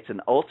it awaits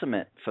an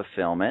ultimate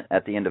fulfillment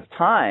at the end of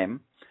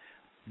time.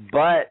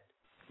 But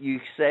you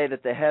say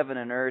that the heaven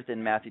and earth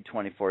in Matthew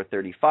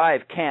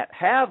 24:35 can't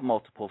have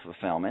multiple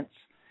fulfillments,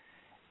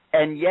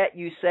 and yet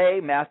you say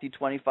Matthew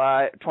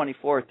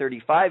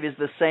 24:35 is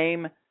the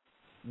same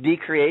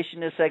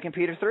decreation as 2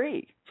 Peter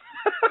 3.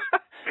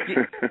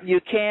 you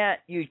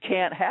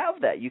can't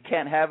have that. You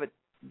can't have it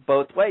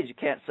both ways. You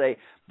can't say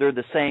they're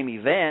the same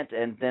event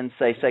and then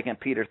say 2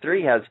 Peter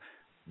 3 has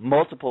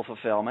multiple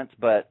fulfillments,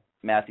 but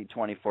Matthew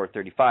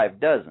 24:35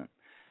 doesn't.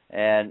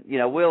 And,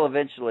 we'll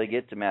eventually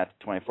get to Matthew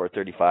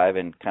 24:35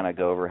 and kind of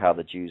go over how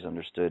the Jews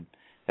understood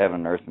heaven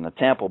and earth and the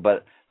temple.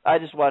 But I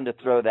just wanted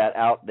to throw that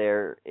out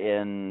there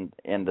in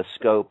the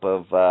scope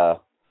of,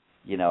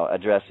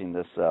 addressing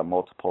this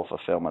multiple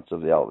fulfillments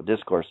of the Olivet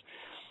Discourse.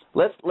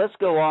 Let's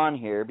go on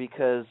here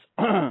because,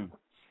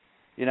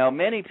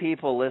 many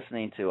people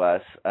listening to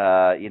us,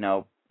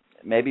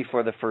 maybe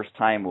for the first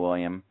time,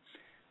 William,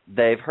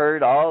 they've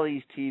heard all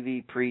these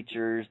TV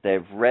preachers,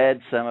 they've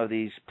read some of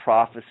these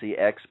prophecy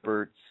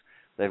experts,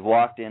 they've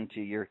walked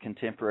into your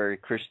contemporary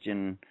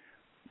Christian,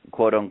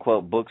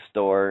 quote-unquote,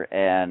 bookstore,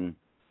 and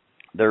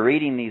they're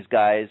reading these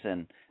guys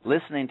and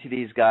listening to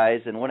these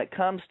guys, and when it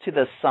comes to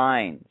the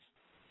signs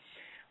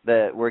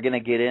that we're going to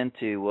get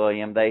into,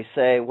 William, they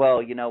say,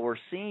 well, we're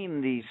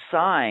seeing these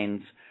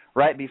signs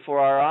right before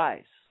our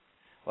eyes.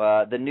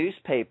 The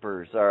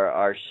newspapers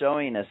are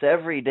showing us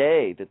every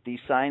day that these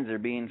signs are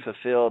being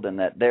fulfilled and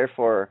that,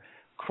 therefore,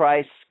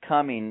 Christ's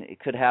coming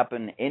could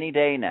happen any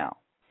day now.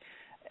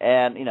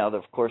 And,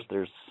 of course,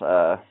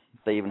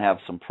 they even have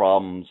some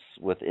problems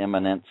with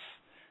imminence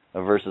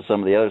versus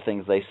some of the other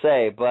things they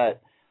say,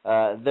 but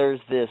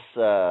there's this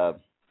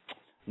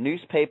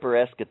newspaper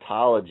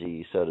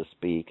eschatology, so to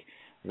speak,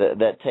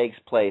 that takes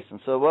place. And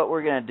so what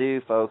we're going to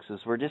do, folks, is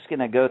we're just going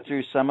to go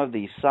through some of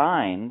these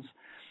signs.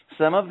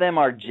 Some of them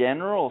are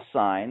general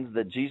signs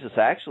that Jesus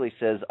actually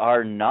says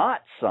are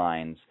not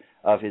signs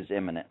of his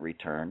imminent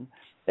return.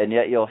 And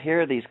yet you'll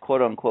hear these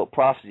quote-unquote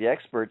prophecy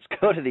experts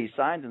go to these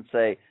signs and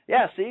say,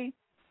 yeah, see,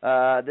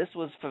 this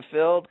was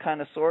fulfilled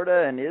kind of, sort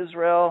of, in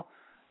Israel,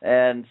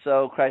 and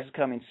so Christ is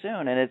coming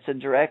soon. And it's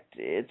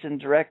in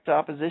direct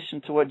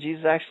opposition to what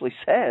Jesus actually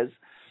says.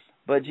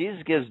 But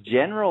Jesus gives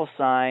general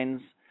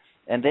signs,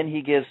 and then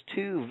he gives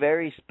two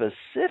very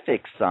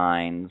specific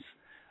signs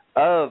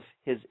of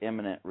his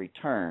imminent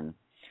return.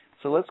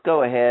 So let's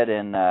go ahead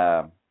and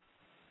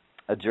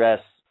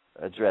address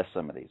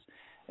some of these.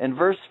 In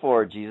verse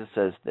 4, Jesus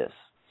says this,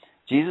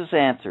 Jesus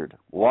answered,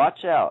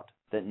 watch out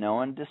that no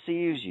one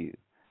deceives you,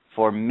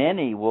 for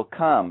many will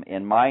come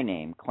in my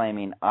name,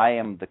 claiming I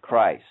am the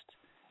Christ,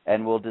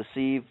 and will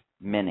deceive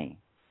many.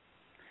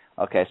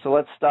 Okay, so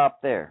let's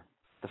stop there.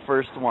 The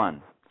first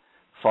one,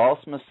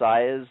 false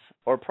messiahs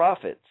or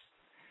prophets.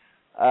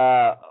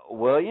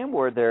 William,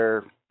 were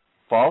there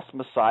false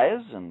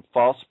messiahs and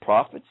false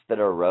prophets that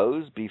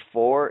arose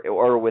before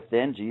or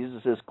within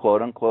Jesus'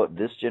 quote-unquote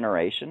this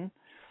generation?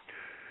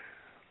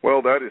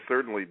 Well, that is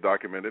certainly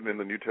documented in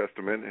the New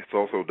Testament. It's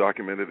also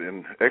documented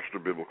in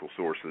extra-biblical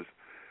sources.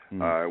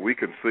 We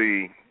can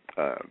see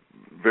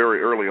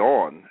very early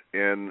on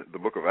in the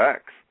book of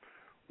Acts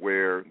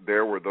where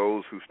there were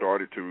those who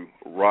started to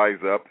rise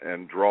up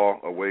and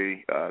draw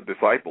away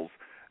disciples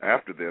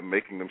after them,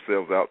 making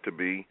themselves out to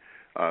be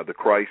the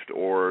Christ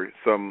or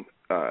some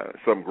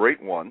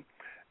great one.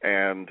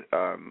 And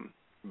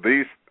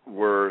these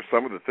were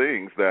some of the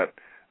things that,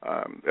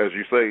 as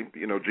you say,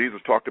 Jesus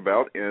talked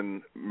about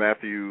in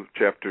Matthew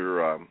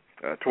chapter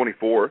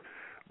 24,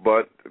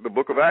 but the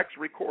book of Acts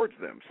records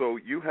them. So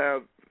you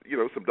have,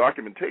 some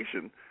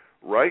documentation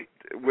right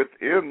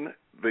within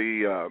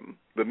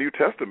the New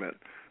Testament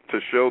to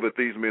show that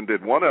these men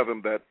did. One of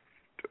them that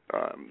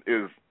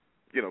is,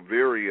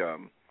 very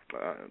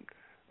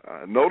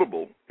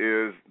notable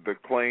is the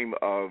claim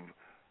of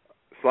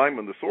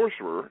Simon the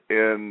sorcerer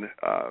in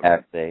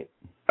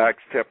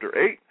Acts chapter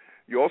 8.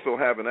 You also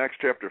have in Acts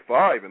chapter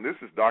 5, and this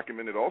is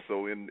documented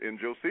also in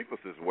Josephus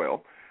as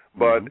well,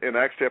 but in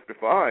Acts chapter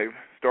 5,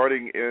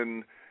 starting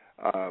in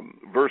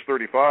verse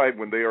 35,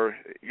 when they are,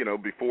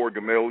 before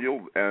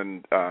Gamaliel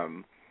and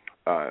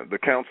the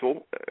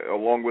council,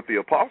 along with the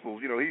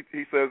apostles,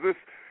 he says this.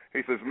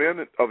 He says,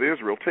 men of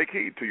Israel, take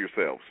heed to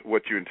yourselves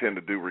what you intend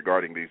to do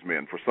regarding these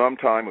men. For some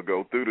time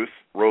ago, Theudas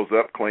rose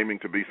up claiming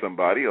to be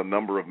somebody. A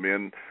number of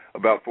men,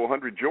 about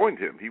 400, joined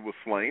him. He was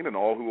slain, and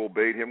all who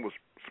obeyed him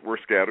were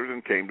scattered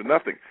and came to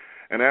nothing.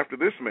 And after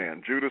this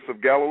man, Judas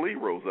of Galilee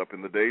rose up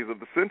in the days of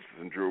the census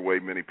and drew away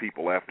many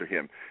people after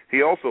him.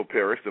 He also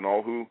perished, and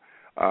all who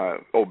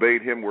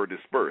obeyed him were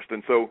dispersed.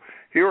 And so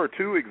here are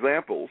two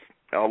examples,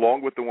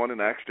 along with the one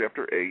in Acts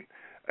chapter 8.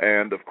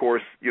 And, of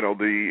course,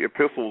 the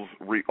epistles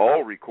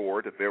all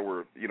record that there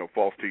were,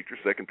 false teachers.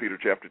 2 Peter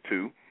chapter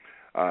 2,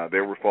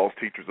 there were false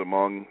teachers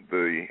among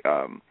the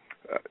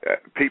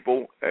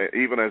people,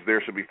 even as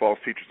there should be false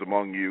teachers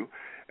among you.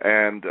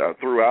 And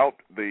throughout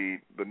the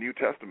New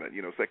Testament,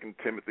 2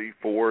 Timothy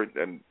 4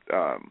 and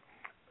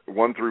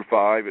 1 through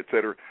 5, et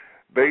cetera,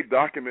 they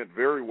document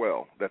very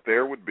well that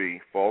there would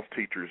be false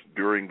teachers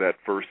during that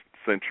first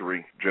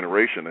century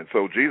generation. And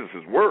so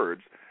Jesus'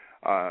 words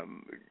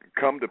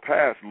come to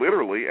pass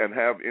literally and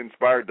have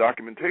inspired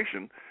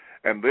documentation.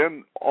 And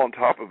then on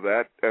top of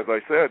that, as I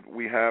said,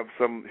 we have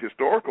some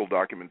historical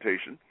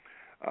documentation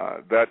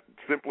that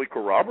simply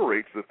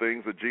corroborates the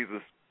things that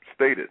Jesus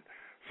stated.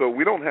 So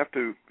we don't have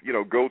to,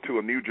 go to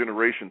a new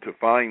generation to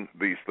find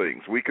these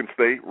things. We can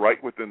stay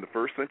right within the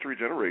first century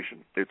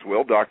generation. It's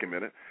well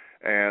documented.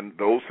 And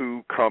those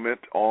who comment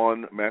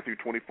on Matthew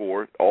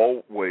 24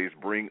 always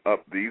bring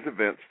up these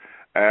events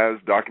as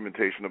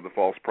documentation of the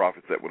false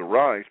prophets that would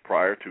arise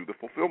prior to the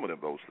fulfillment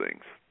of those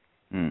things.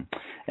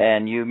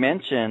 And you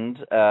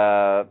mentioned,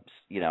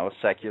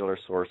 secular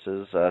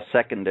sources,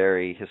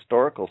 secondary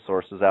historical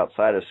sources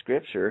outside of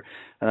Scripture.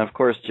 And, of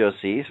course,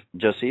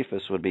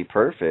 Josephus would be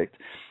perfect.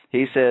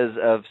 He says,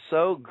 of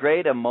so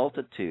great a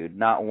multitude,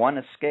 not one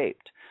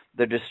escaped.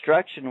 The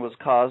destruction was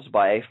caused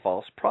by a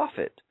false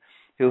prophet,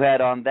 who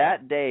had on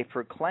that day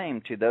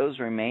proclaimed to those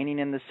remaining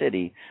in the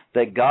city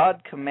that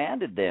God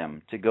commanded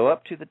them to go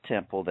up to the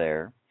temple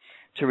there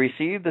to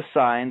receive the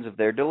signs of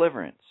their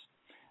deliverance.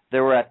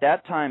 There were at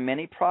that time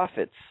many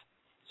prophets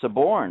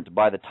suborned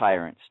by the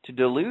tyrants to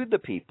delude the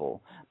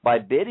people by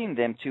bidding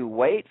them to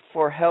wait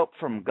for help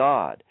from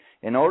God,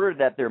 in order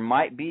that there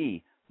might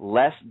be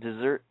less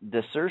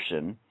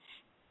desertion,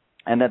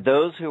 and that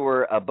those who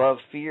were above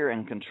fear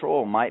and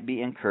control might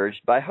be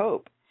encouraged by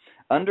hope.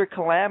 Under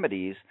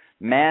calamities,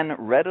 man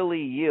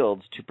readily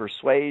yields to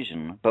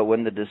persuasion, but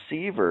when the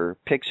deceiver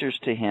pictures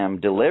to him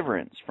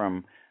deliverance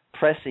from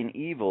pressing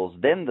evils,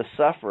 then the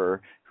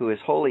sufferer who is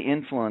wholly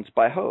influenced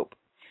by hope.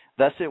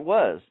 Thus it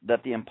was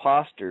that the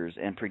impostors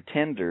and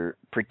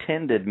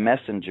pretended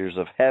messengers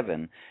of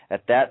heaven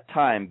at that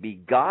time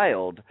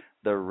beguiled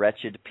the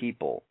wretched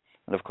people.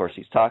 And, of course,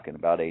 he's talking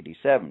about AD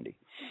 70.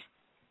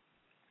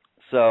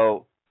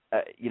 So,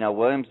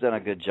 William's done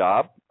a good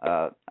job.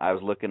 I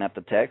was looking at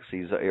the text.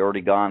 He's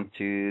already gone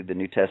to the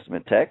New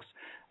Testament text.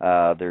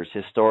 There's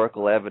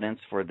historical evidence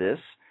for this.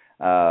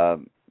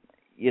 So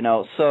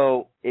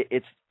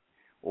it's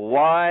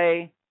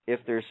why, if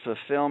there's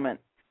fulfillment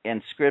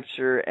in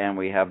Scripture and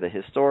we have the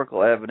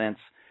historical evidence,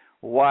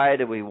 why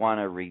do we want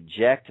to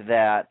reject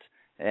that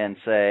and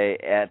say,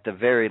 at the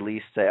very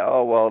least, say,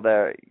 oh, well,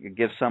 there, you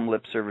give some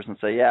lip service and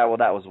say, yeah, well,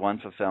 that was one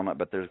fulfillment,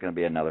 but there's going to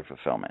be another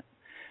fulfillment.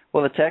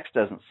 Well, the text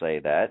doesn't say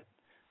that.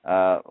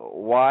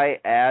 Why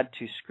add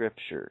to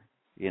Scripture?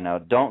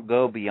 Don't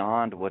go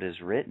beyond what is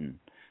written,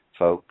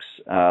 folks.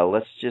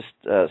 Let's just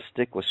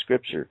stick with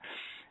Scripture.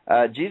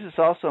 Jesus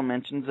also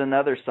mentions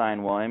another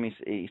sign, William.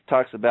 He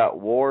talks about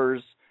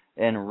wars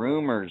and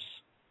rumors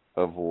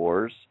of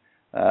wars.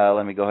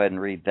 Let me go ahead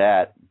and read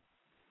that.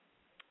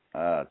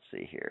 Let's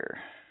see here.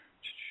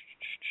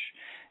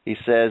 He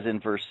says in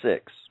verse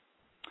 6,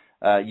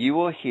 you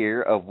will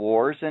hear of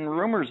wars and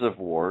rumors of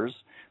wars,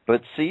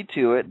 but see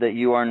to it that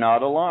you are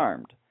not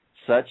alarmed.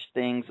 Such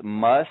things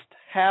must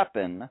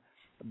happen,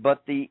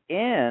 but the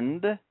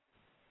end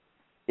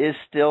is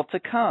still to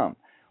come.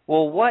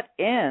 Well, what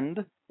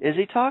end is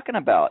he talking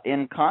about?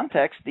 In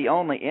context, the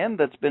only end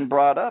that's been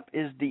brought up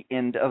is the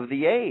end of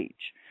the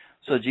age.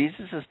 So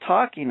Jesus is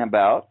talking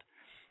about,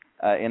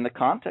 in the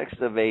context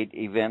of 8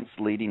 events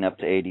leading up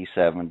to AD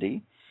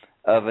 70,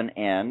 of an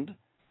end.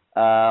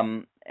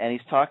 And he's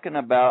talking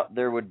about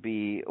there would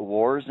be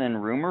wars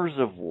and rumors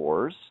of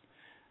wars.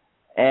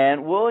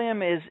 And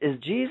William, is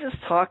Jesus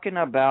talking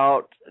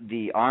about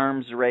the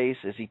arms race?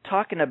 Is he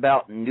talking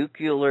about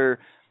nuclear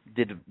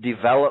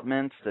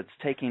developments that's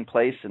taking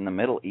place in the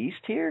Middle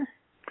East here?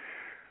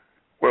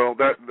 Well,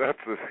 that's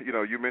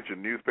you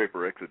mentioned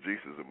newspaper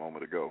exegesis a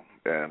moment ago,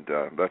 and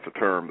that's a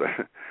term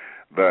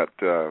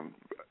that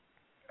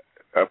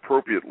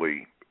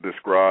appropriately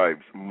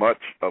describes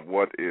much of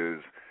what is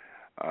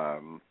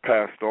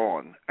passed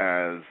on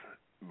as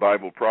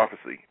Bible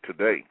prophecy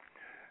today.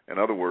 In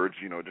other words,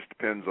 it just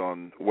depends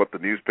on what the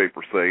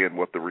newspapers say and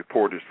what the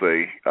reporters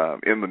say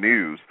in the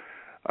news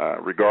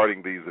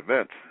regarding these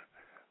events.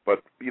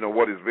 But,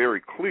 what is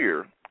very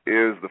clear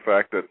is the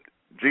fact that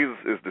Jesus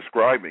is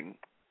describing,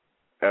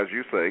 as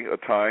you say, a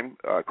time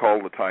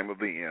called the time of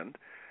the end.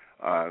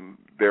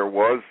 There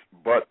was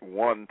but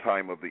one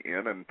time of the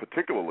end, and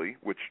particularly,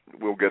 which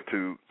we'll get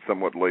to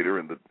somewhat later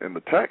in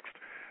the text,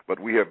 but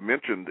we have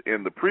mentioned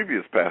in the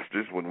previous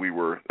passages when we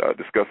were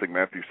discussing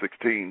Matthew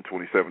 16,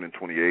 27 and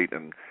 28,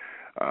 and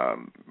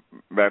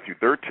Matthew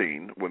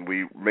 13, when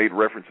we made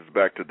references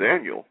back to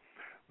Daniel,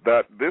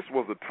 that this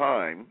was a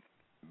time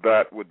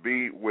that would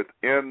be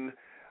within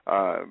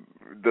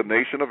the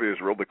nation of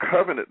Israel, the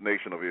covenant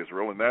nation of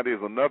Israel, and that is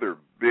another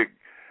big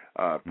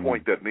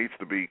point that needs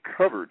to be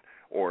covered,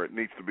 or it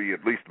needs to be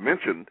at least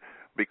mentioned,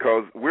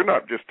 because we're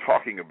not just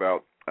talking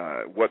about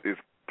what is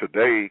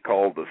today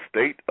called the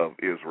state of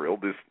Israel,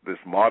 this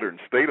modern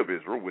state of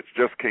Israel, which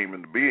just came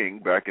into being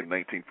back in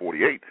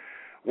 1948.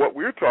 What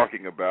we're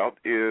talking about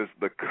is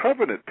the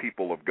covenant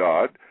people of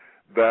God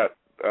that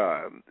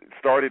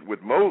started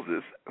with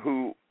Moses,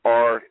 who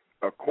are,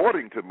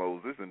 according to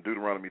Moses in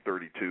Deuteronomy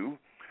 32,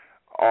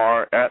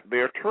 are at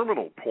their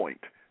terminal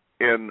point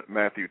in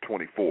Matthew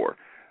 24.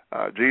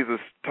 Jesus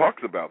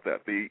talks about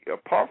that. The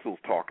apostles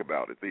talk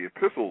about it. The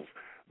epistles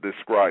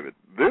describe it.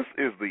 This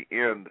is the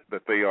end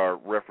that they are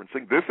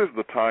referencing. This is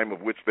the time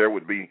of which there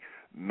would be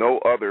no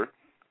other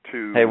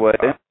to... Hey,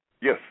 William?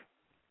 Yes.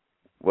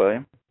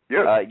 William?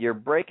 Yes. You're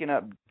breaking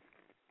up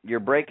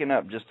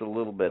just a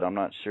little bit. I'm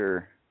not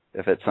sure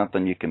if it's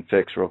something you can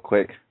fix real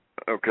quick.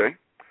 Okay.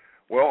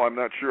 Well, I'm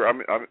not sure.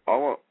 I'm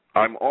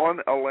on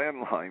a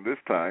landline this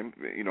time.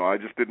 You know, I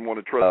just didn't want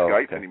to trust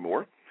Skype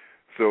anymore.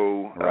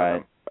 So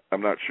right.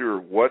 I'm not sure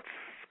what's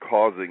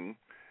causing...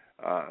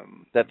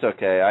 That's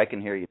okay. I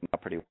can hear you now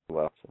pretty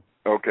well. So.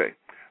 Okay.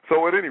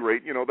 So at any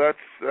rate, that's,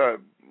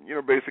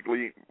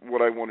 basically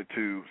what I wanted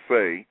to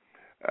say.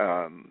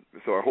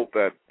 So I hope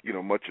that,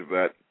 much of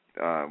that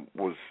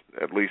was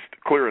at least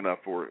clear enough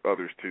for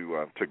others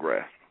to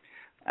grasp.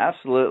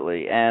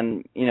 Absolutely.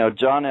 And,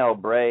 John L.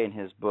 Bray in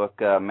his book,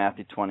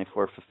 Matthew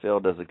 24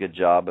 Fulfilled, does a good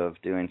job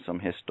of doing some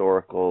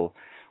historical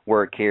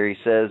work here. He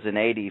says in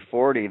AD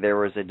 40 there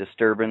was a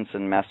disturbance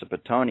in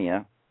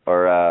Mesopotamia,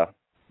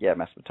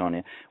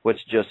 Mesopotamia,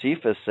 which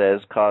Josephus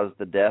says caused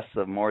the deaths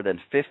of more than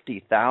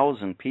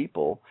 50,000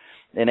 people.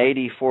 In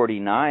AD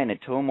 49, a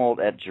tumult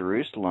at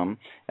Jerusalem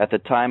at the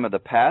time of the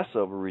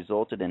Passover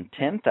resulted in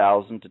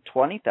 10,000 to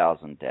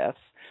 20,000 deaths.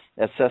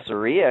 At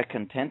Caesarea,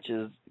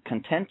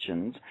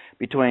 contentions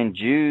between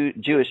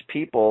Jewish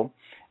people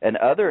and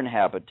other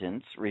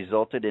inhabitants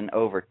resulted in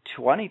over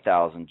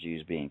 20,000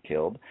 Jews being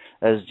killed.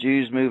 As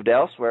Jews moved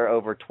elsewhere,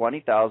 over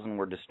 20,000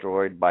 were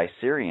destroyed by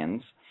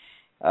Syrians.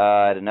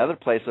 At another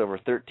place, over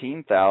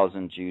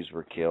 13,000 Jews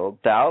were killed.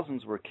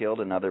 Thousands were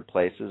killed in other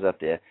places.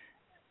 At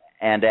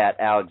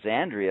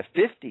Alexandria,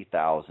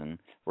 50,000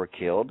 were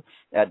killed.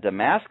 At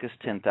Damascus,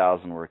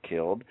 10,000 were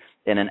killed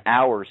in an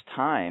hour's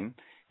time.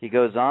 He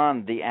goes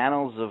on, the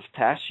Annals of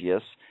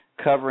Tacitus,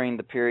 covering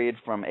the period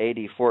from AD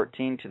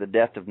 14 to the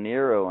death of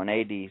Nero in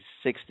AD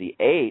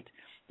 68,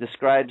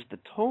 describes the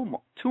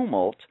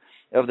tumult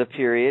of the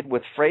period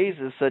with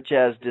phrases such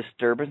as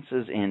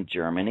disturbances in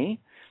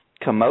Germany,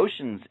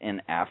 commotions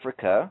in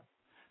Africa,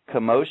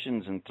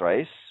 commotions in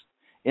Thrace,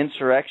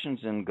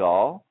 insurrections in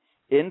Gaul,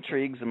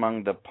 intrigues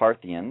among the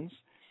Parthians,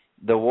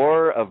 the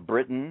War of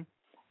Britain,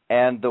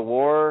 and the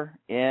war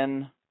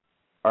in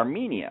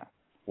Armenia.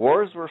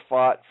 Wars were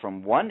fought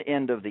from one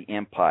end of the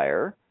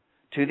empire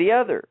to the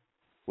other.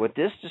 With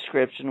this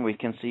description, we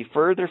can see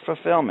further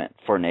fulfillment,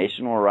 for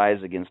nation will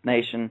rise against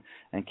nation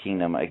and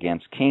kingdom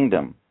against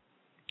kingdom.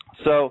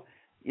 So,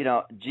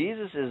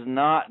 Jesus is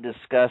not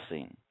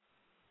discussing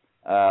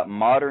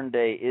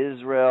modern-day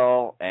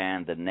Israel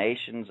and the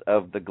nations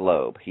of the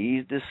globe.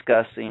 He's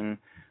discussing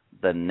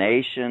the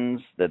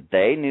nations that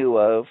they knew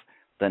of,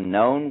 the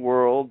known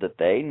world that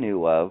they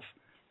knew of,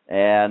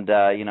 and,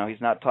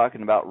 he's not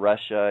talking about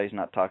Russia, he's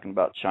not talking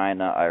about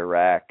China,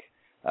 Iraq,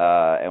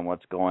 and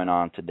what's going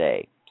on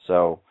today.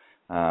 So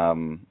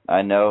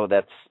I know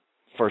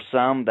for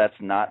some that's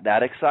not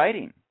that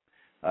exciting.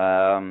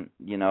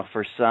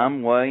 For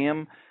some,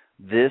 William,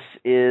 this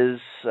is,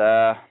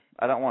 I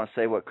don't want to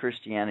say what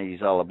Christianity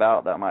is all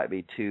about. That might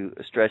be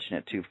stretching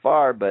it too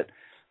far, but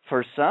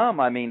for some,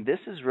 this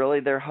is really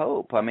their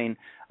hope.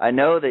 I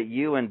know that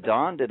you and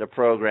Don did a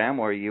program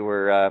where you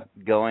were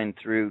going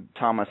through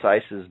Thomas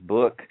Ice's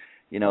book,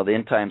 The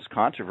End Times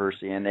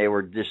Controversy, and they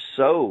were just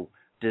so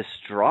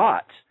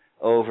distraught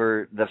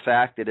over the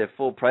fact that if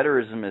full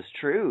preterism is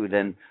true,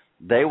 then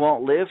they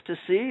won't live to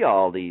see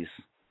all these,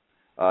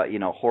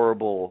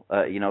 horrible,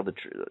 the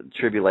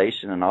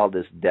tribulation and all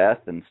this death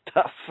and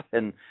stuff.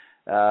 And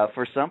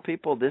for some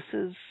people, this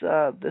is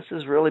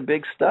really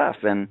big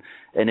stuff. And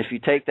if you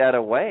take that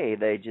away,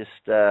 they just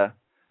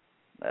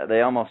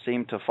they almost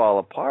seem to fall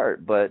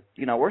apart. But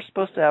we're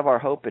supposed to have our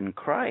hope in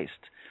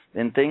Christ,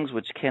 in things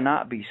which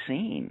cannot be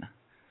seen.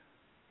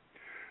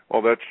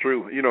 Well, that's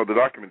true. The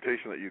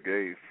documentation that you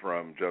gave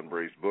from John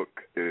Bray's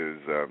book is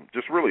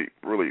just really,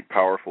 really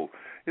powerful.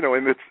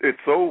 And it's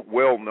so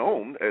well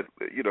known.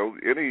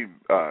 Any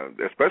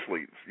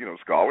especially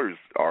scholars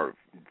are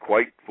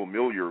quite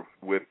familiar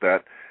with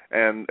that,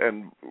 and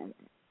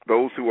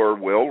those who are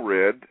well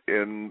read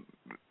in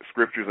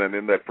scriptures and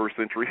in that first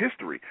century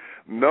history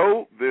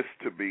know this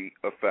to be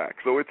a fact.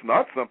 So it's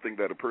not something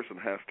that a person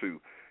has to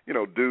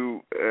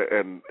do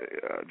and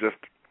just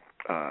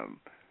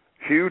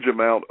huge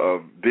amount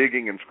of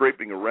digging and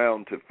scraping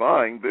around to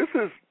find. This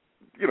is,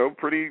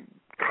 pretty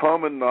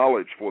common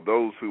knowledge for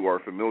those who are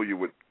familiar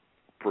with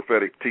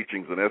prophetic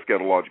teachings and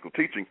eschatological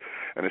teachings,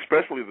 and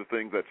especially the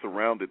things that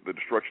surrounded the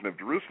destruction of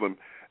Jerusalem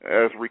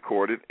as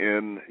recorded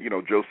in,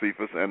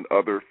 Josephus and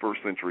other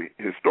first-century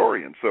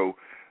historians. So,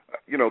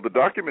 the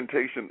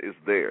documentation is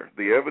there.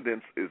 The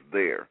evidence is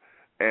there.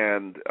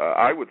 And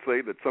I would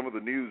say that some of the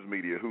news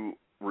media who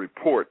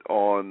report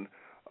on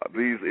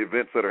these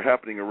events that are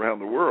happening around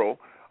the world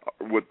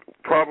would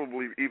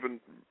probably even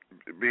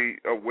be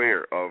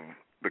aware of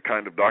the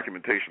kind of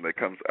documentation that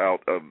comes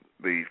out of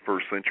the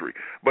first century.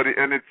 But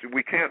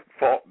we can't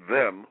fault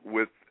them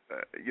with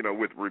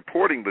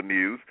reporting the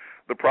news.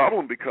 The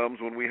problem becomes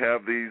when we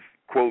have these,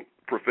 quote,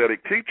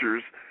 prophetic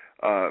teachers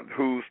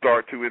who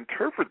start to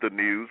interpret the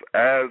news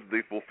as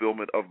the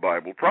fulfillment of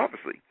Bible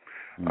prophecy.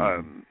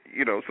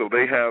 So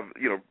they have,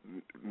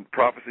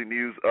 prophecy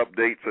news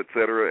updates, et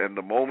cetera, and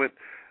the moment,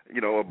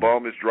 a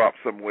bomb is dropped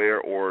somewhere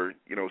or,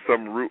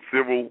 some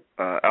civil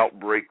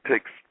outbreak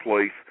takes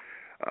place,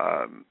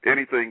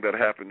 anything that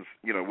happens,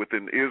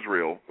 within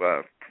Israel,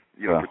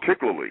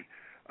 particularly,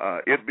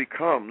 it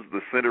becomes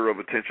the center of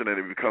attention and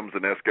it becomes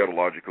an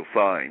eschatological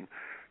sign.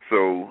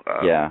 So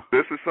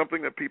this is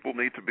something that people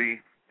need to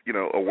be,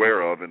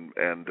 aware of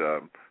and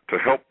to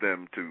help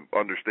them to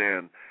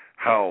understand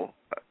how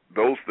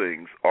those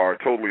things are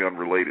totally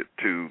unrelated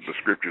to the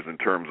scriptures in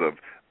terms of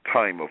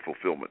time of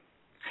fulfillment.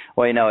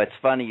 Well, it's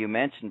funny you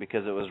mentioned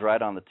because it was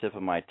right on the tip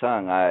of my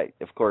tongue. I,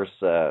 of course,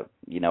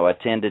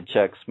 attended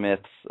Chuck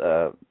Smith's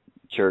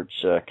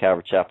church,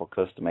 Calvary Chapel,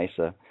 Costa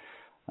Mesa,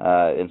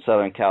 in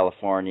Southern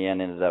California,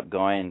 and ended up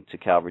going to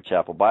Calvary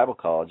Chapel Bible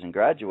College and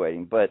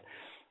graduating. But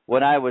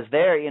when I was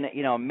there,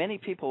 many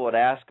people would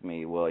ask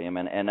me, William,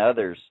 and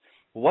others,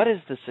 what is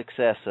the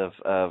success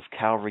of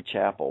Calvary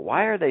Chapel?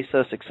 Why are they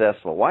so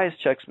successful? Why is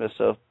Chuck Smith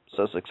so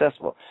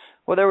successful?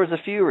 Well, there was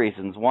a few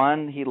reasons.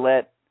 One, he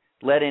let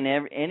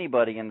in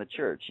anybody in the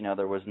church.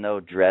 There was no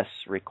dress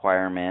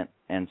requirement,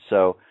 and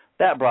so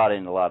that brought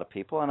in a lot of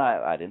people, and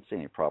I didn't see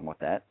any problem with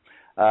that.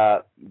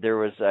 There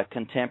was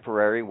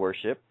contemporary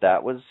worship.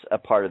 That was a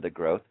part of the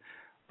growth.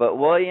 But,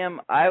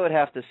 William, I would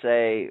have to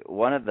say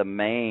one of the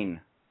main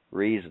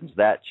reasons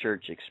that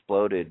church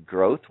exploded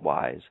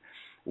growth-wise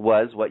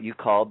was what you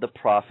called the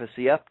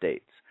prophecy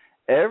updates.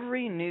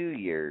 Every New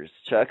Year's,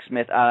 Chuck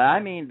Smith,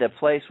 the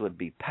place would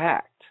be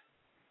packed.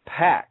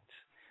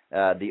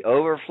 The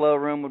overflow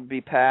room would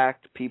be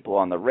packed. People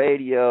on the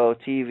radio,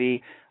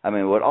 TV,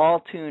 would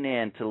all tune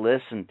in to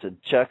listen to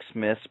Chuck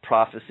Smith's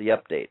prophecy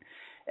update.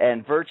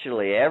 And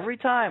virtually every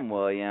time,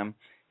 William,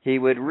 he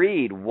would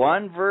read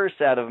one verse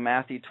out of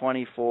Matthew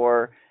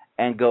 24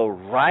 and go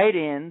right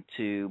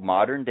into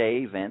modern-day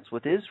events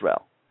with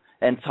Israel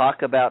and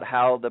talk about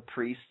how the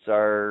priests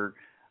are,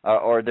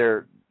 or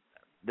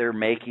they're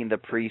making the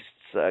priests'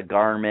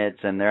 garments,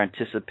 and they're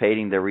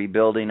anticipating the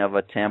rebuilding of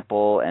a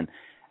temple. And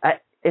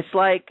it's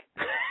like,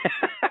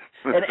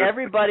 and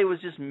everybody was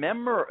just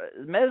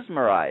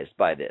mesmerized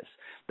by this.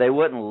 They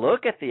wouldn't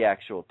look at the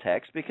actual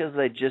text because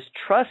they just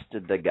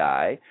trusted the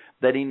guy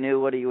that he knew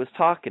what he was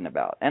talking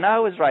about. And I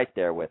was right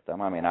there with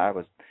them. I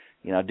was,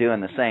 doing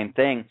the same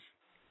thing.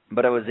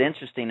 But it was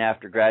interesting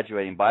after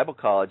graduating Bible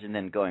college and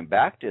then going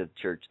back to the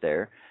church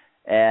there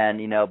and,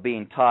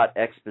 being taught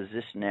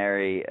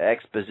expository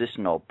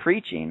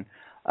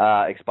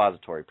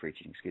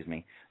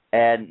preaching,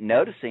 and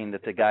noticing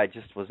that the guy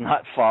just was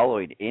not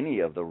following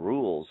any of the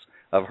rules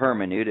of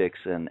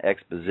hermeneutics and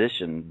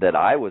exposition that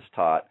I was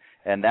taught,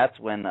 and that's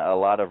when a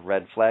lot of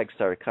red flags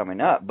started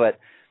coming up. But,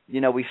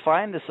 we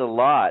find this a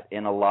lot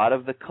in a lot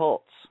of the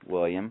cults,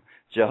 William.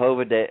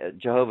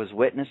 Jehovah's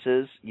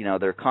Witnesses,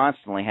 they're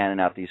constantly handing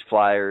out these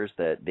flyers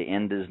that the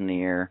end is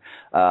near.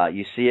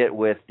 You see it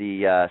with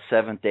the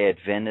Seventh-day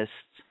Adventists.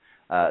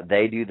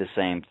 They do the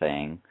same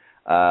thing.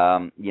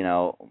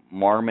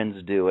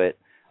 Mormons do it.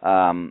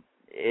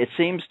 It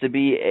seems to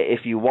be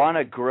if you want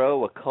to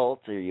grow a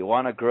cult or you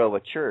want to grow a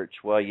church,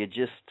 well, you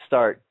just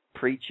start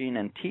preaching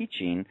and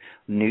teaching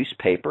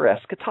newspaper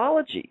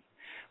eschatology.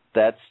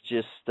 That's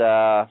just,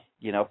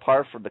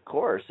 par for the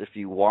course if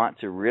you want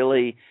to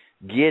really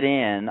get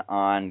in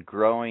on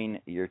growing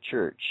your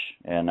church.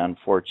 And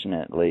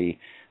unfortunately,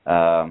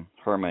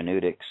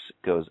 hermeneutics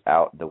goes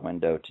out the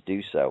window to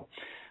do so.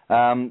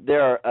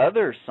 There are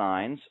other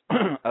signs,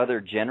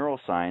 other general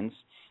signs.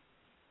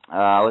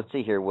 Let's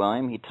see here,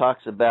 William. He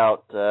talks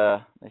about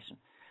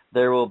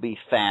there will be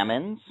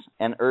famines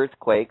and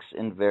earthquakes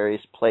in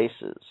various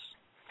places.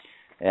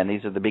 And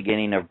these are the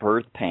beginning of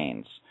birth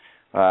pains.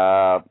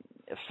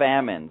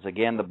 Famines,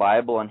 again, the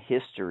Bible and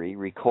history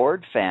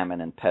record famine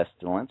and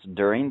pestilence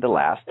during the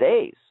last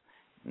days.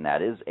 And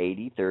that is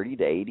AD 30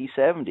 to AD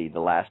 70, the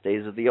last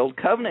days of the Old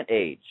Covenant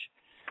age.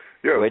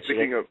 Yeah,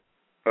 speaking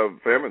of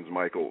famines,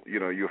 Michael,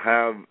 you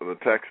have the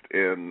text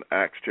in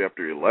Acts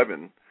chapter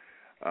 11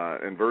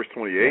 and verse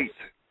 28 yes.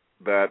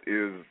 That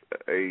is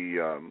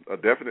a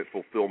definite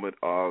fulfillment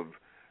of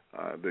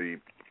the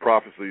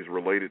prophecies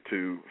related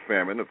to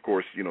famine. Of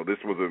course, this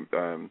was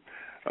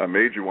a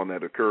major one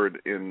that occurred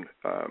in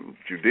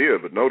Judea.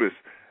 But notice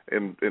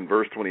in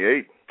verse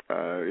 28,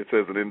 it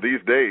says, and in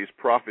these days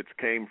prophets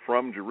came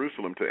from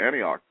Jerusalem to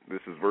Antioch.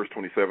 This is verse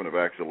 27 of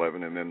Acts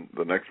 11, and then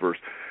the next verse.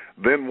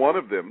 Then one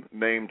of them,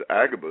 named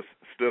Agabus,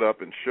 stood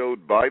up and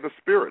showed by the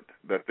Spirit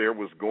that there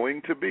was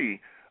going to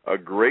be a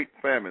great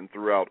famine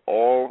throughout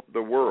all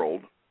the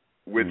world,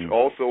 which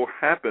also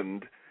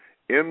happened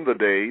in the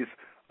days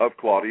of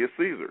Claudius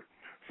Caesar.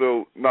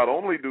 So not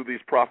only do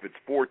these prophets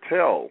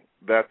foretell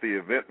that the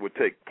event would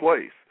take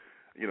place,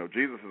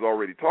 Jesus has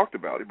already talked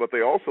about it, but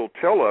they also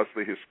tell us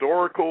the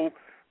historical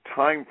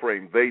time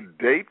frame. They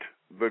date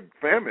the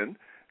famine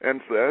and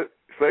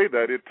say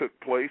that it took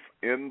place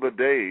in the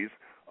days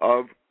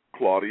of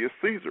Claudius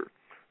Caesar.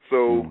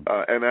 So,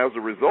 and as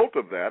a result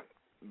of that,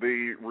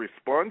 the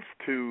response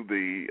to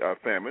the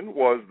famine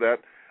was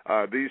that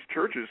these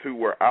churches who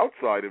were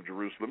outside of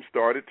Jerusalem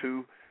started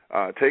to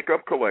take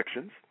up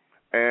collections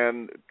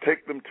and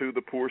take them to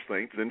the poor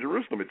saints in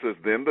Jerusalem. It says,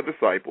 then the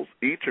disciples,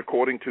 each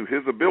according to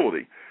his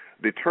ability,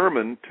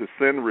 determined to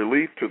send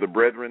relief to the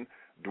brethren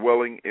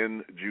dwelling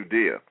in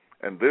Judea.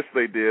 And this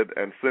they did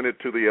and sent it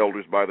to the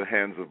elders by the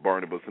hands of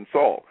Barnabas and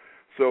Saul.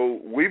 So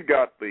we've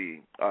got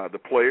the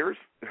players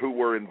who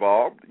were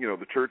involved,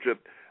 the church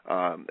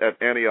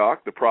at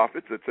Antioch, the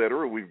prophets,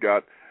 etc. We've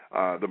got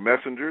the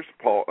messengers,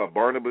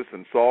 Barnabas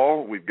and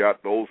Saul. We've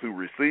got those who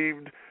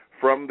received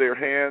from their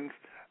hands,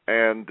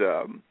 and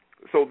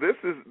so this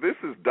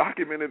is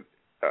documented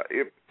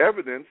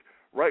evidence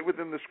right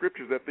within the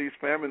scriptures that these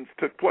famines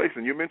took place.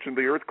 And you mentioned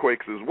the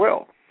earthquakes as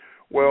well.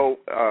 Well,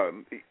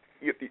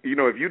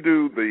 if you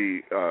do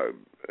the,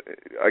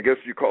 I guess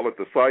you call it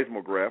the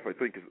seismograph. I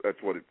think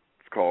that's what it's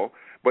called.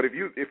 But if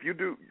you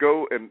do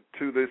go and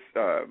to this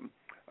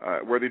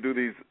where they do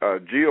these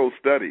geo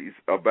studies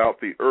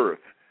about the Earth,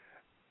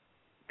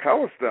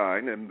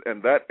 Palestine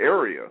and that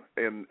area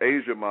in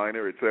Asia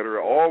Minor, et cetera,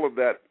 all of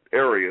that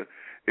area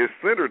is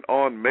centered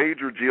on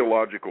major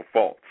geological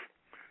faults.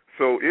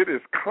 So it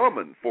is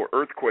common for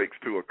earthquakes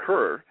to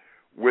occur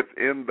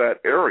within that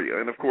area.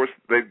 And, of course,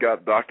 they've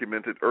got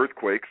documented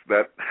earthquakes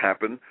that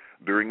happen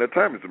during that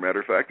time. As a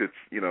matter of fact, it's,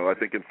 I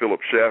think in Philip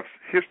Schaff's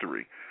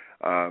history,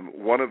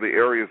 one of the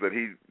areas that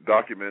he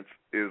documents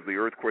is the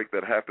earthquake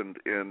that happened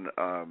in,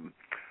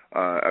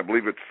 I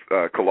believe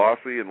it's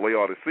Colossae and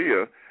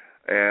Laodicea,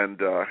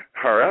 and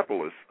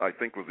Hierapolis, I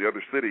think, was the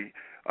other city.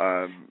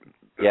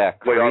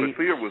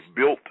 Laodicea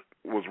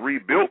was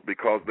rebuilt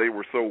because they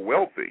were so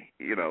wealthy,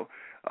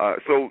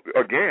 So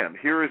again,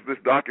 here is this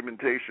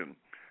documentation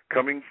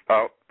coming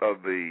out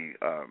of the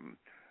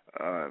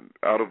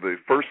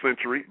first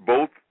century,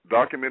 both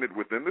documented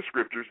within the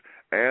scriptures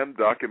and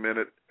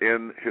documented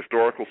in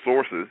historical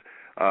sources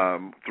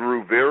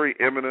through very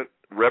eminent,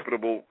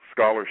 reputable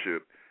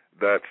scholarship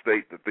that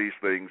state that these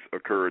things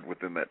occurred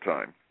within that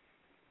time.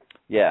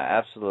 Yeah,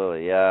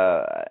 absolutely.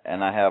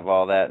 And I have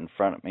all that in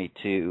front of me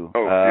too.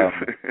 Oh,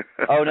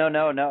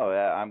 no.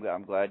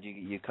 I'm glad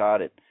you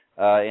caught it.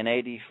 In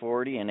AD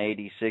 40 and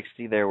AD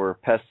 60, there were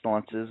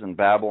pestilences in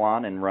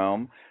Babylon and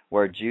Rome,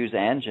 where Jews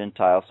and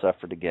Gentiles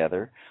suffered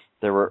together.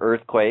 There were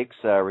earthquakes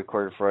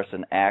recorded for us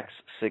in Acts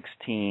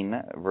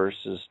 16,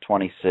 verses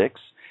 26.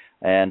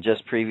 And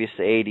just previous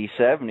to AD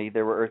 70,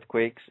 there were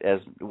earthquakes,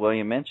 as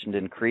William mentioned,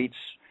 in Crete,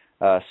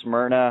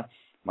 Smyrna,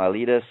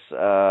 Miletus,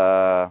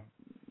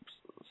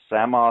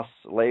 Samos,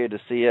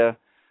 Laodicea,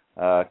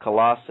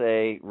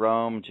 Colossae,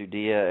 Rome,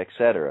 Judea,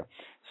 etc.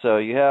 So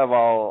you have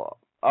all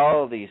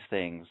of these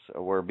things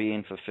were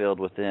being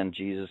fulfilled within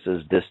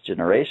Jesus' this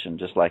generation,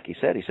 just like he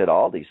said. He said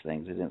all these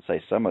things. He didn't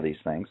say some of these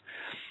things.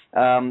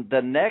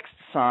 The next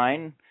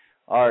sign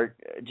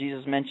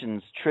Jesus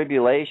mentions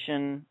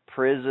tribulation,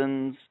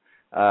 prisons.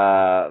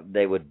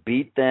 They would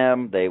beat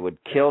them. They would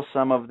kill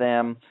some of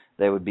them.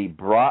 They would be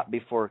brought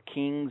before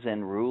kings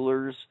and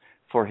rulers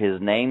for his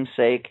name's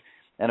sake.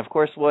 And, of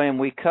course, William,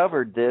 we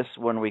covered this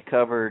when we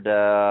covered,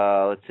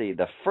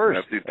 the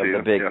first Matthew 10,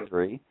 of the big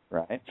three,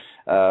 right?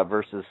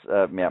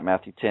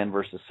 Matthew 10,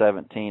 verses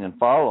 17 and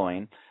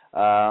following.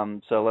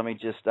 So let me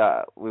just,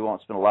 we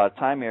won't spend a lot of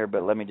time here,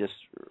 but let me just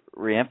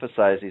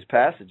reemphasize these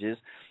passages.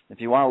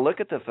 If you want to look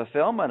at the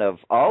fulfillment of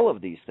all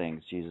of these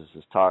things Jesus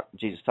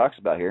talks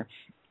about here,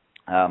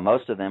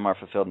 most of them are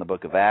fulfilled in the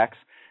book of Acts.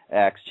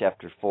 Acts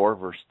chapter 4,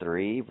 verse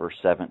 3, verse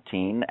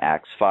 17,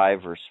 Acts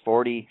 5, verse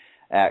 40,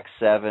 Acts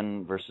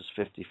 7, verses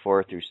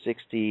 54 through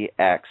 60,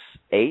 Acts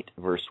 8,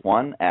 verse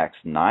 1, Acts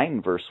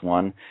 9, verse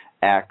 1,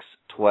 Acts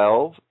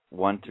 12,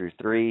 1 through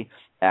 3,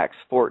 Acts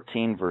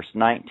 14, verse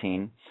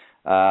 19.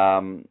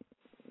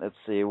 Let's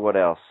see, what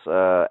else?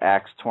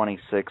 Acts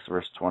 26,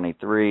 verse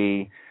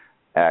 23,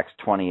 Acts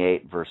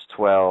 28, verse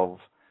 12,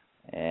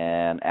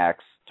 and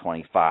Acts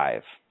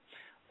 25.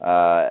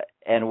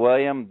 And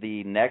William,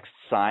 the next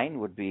sign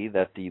would be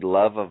that the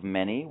love of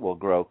many will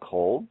grow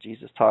cold.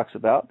 Jesus talks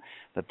about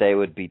that they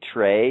would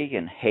betray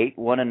and hate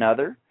one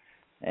another.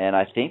 And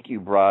I think you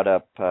brought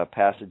up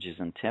passages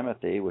in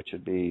Timothy, which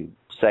would be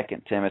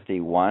 2 Timothy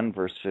 1,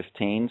 verse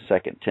 15, 2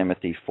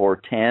 Timothy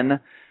 4:10,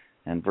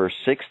 and verse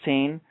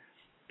 16.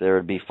 There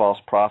would be false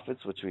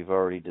prophets, which we've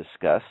already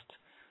discussed.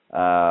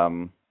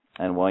 And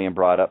William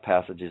brought up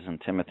passages in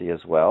Timothy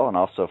as well, and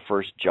also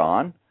 1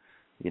 John.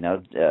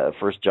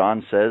 First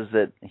John says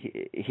that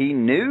he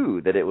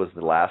knew that it was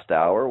the last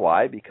hour.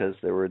 Why? Because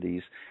there were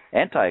these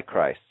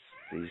antichrists,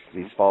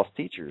 these false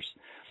teachers.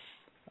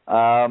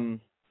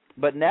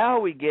 But now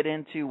we get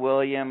into,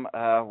 William,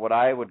 what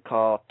I would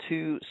call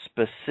two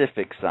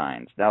specific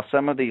signs. Now,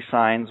 some of these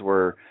signs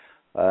were,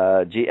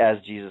 as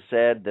Jesus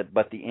said,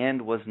 but the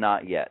end was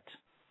not yet,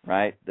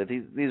 right? That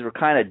these were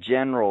kind of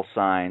general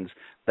signs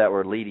that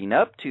were leading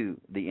up to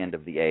the end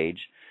of the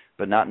age,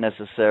 but not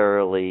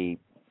necessarily,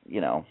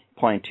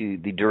 pointing to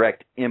the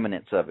direct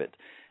imminence of it.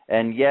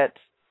 And yet,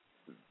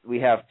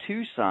 we have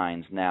two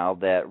signs now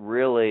that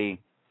really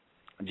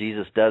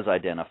Jesus does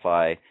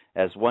identify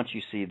as, once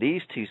you see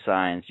these two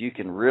signs, you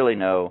can really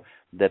know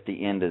that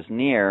the end is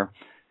near.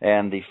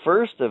 And the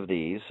first of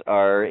these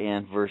are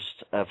in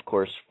verse, of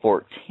course,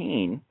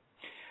 14,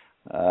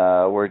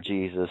 where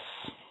Jesus,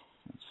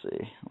 let's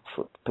see, I'll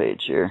flip the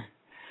page here.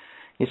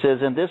 He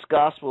says, "In this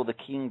gospel of the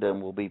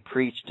kingdom will be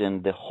preached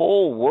in the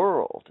whole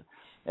world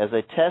as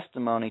a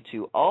testimony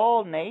to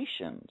all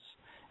nations,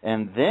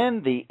 and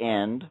then the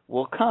end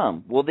will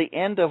come." Well, the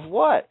end of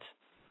what?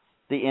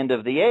 The end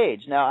of the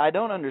age. Now, I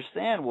don't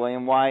understand,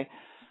 William, why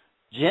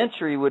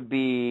Gentry would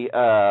be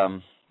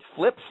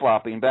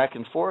flip-flopping back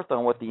and forth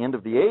on what the end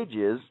of the age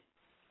is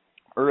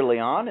early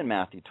on in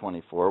Matthew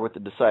 24 with the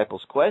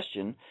disciples'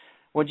 question,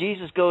 when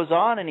Jesus goes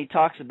on and he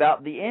talks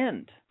about the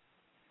end.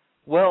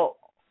 Well,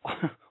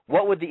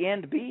 what would the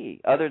end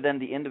be other than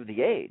the end of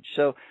the age?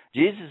 So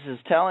Jesus is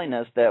telling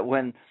us that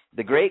when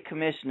the Great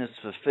Commission is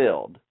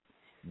fulfilled,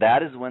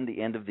 that is when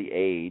the end of the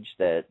age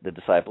that the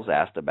disciples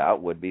asked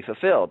about would be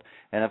fulfilled.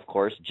 And, of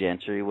course,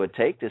 Gentry would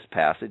take this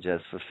passage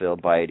as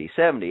fulfilled by AD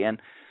 70.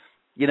 And,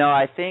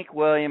 I think,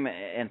 William,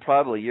 and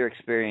probably your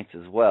experience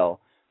as well,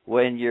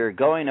 when you're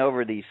going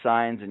over these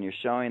signs and you're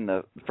showing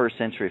the first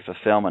century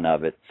fulfillment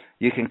of it,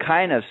 you can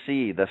kind of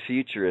see the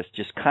futurists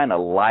just kind of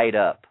light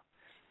up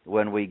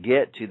when we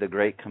get to the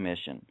Great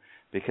Commission.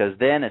 Because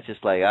then it's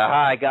just like,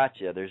 aha, I got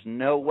you. There's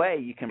no way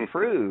you can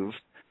prove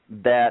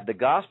that the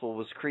gospel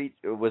was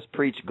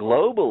preached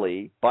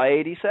globally by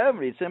AD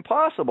 70. It's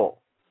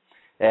impossible.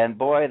 And,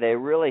 boy, they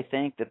really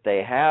think that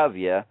they have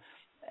you.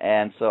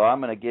 And so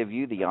I'm going to give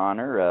you the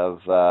honor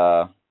of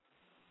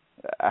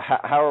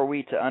how are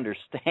we to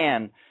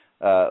understand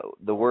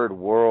the word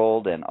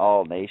world and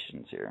all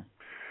nations here?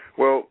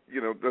 Well,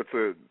 that's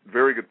a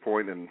very good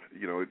point, and,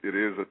 it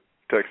is a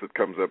text that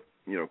comes up,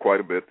 quite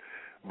a bit.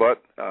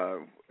 But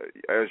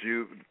as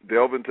you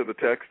delve into the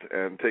text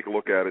and take a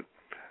look at it,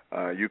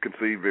 you can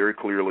see very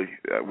clearly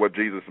what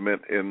Jesus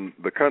meant in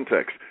the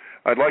context.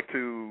 I'd like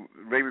to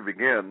maybe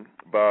begin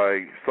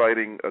by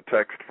citing a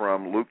text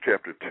from Luke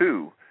chapter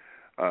 2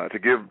 to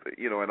give,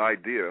 an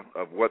idea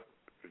of what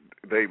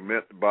they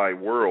meant by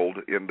world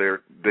in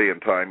their day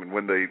and time, and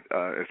when they,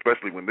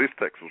 especially when this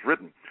text was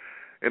written.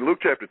 In Luke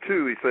chapter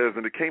 2, he says,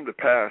 "And it came to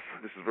pass,"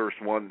 this is verse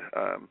 1,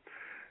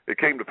 "it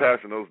came to pass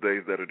in those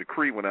days that a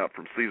decree went out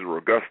from Caesar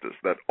Augustus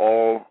that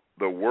all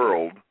the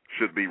world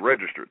should be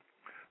registered.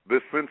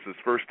 This census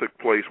first took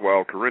place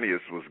while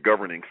Quirinius was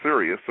governing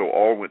Syria, so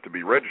all went to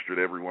be registered,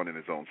 everyone in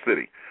his own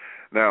city."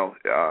 Now,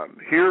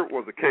 here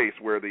was a case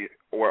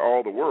where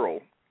all the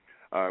world,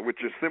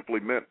 which is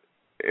simply meant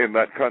in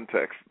that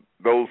context,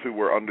 those who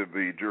were under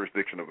the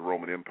jurisdiction of the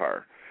Roman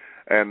Empire.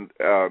 And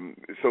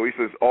so he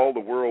says all the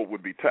world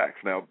would be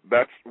taxed. Now,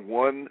 that's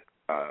one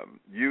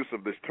use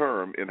of this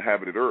term,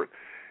 inhabited earth.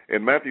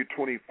 In Matthew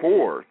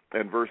 24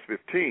 and verse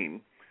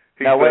 15,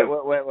 he now, says...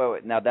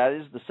 Wait. Now, that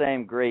is the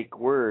same Greek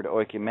word,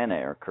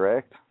 oikumene,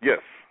 correct?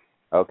 Yes.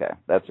 Okay,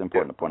 that's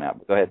important to point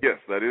out. Go ahead. Yes,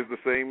 that is the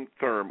same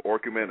term,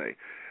 oikumene.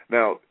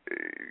 Now,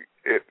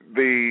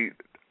 the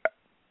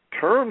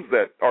terms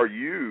that are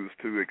used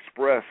to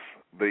express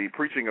the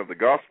preaching of the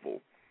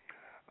gospel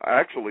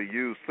actually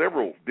use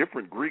several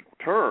different Greek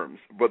terms,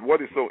 but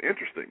what is so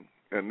interesting,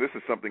 and this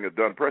is something that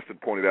Don Preston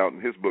pointed out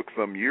in his book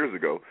some years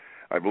ago,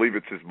 I believe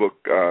it's his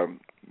book,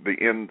 The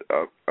End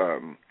of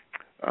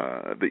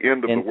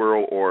the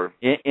World, or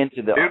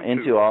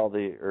into all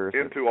the earth,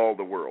 into all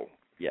the world.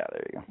 Yeah,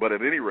 there you go. But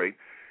at any rate,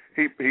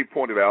 he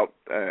pointed out,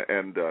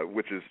 and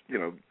which is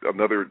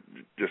another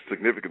just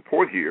significant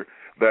point here,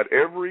 that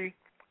every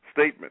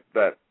statement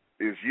that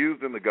is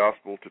used in the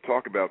gospel to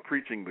talk about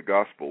preaching the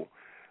gospel,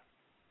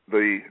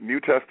 the New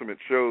Testament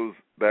shows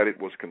that it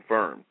was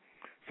confirmed.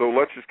 So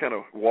let's just kind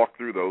of walk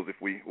through those.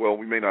 We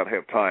may not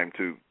have time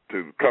to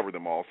cover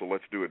them all, so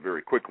let's do it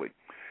very quickly.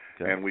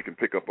 Okay. And we can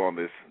pick up on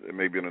this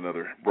maybe in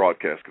another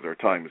broadcast because our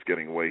time is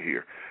getting away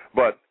here.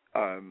 But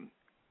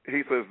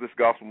he says this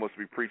gospel must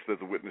be preached as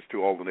a witness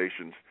to all the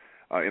nations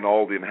in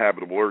all the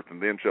inhabitable earth,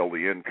 and then shall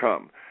the end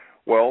come.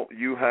 Well,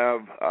 you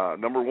have,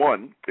 number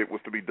one, it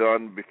was to be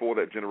done before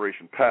that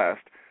generation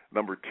passed.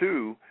 Number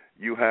two,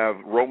 you have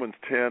Romans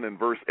 10 and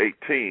verse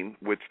 18,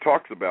 which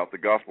talks about the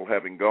gospel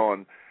having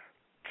gone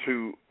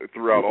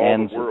throughout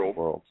all the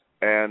world.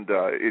 And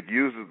it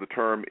uses the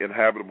term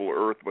inhabitable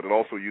earth, but it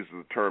also uses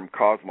the term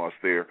cosmos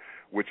there,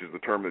 which is the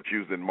term that's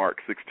used in Mark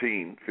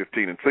 16,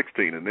 15, and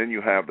 16. And then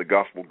you have the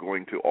gospel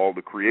going to all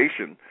the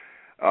creation,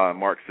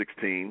 Mark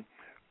 16,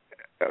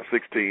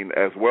 16,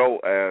 as well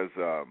as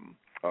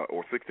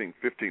or 16,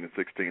 15, and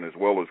 16, as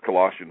well as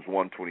Colossians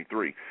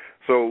 1:23.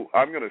 So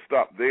I'm going to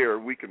stop there.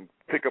 We can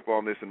pick up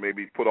on this and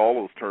maybe put all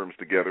those terms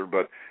together,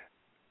 but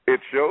it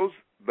shows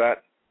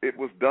that it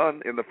was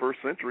done in the first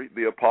century.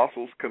 The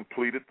apostles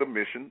completed the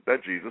mission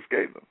that Jesus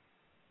gave them.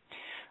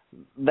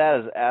 That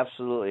is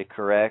absolutely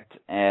correct,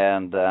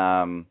 and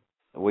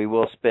we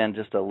will spend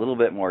just a little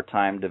bit more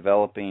time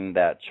developing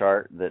that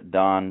chart that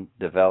Don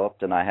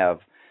developed, and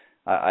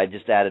I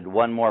just added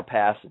one more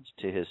passage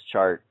to his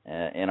chart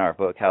in our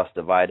book, House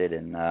Divided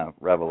in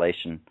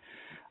Revelation.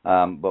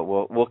 But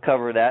we'll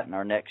cover that in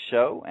our next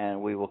show,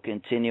 and we will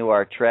continue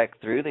our trek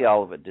through the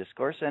Olivet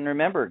Discourse. And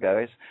remember,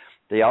 guys,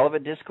 the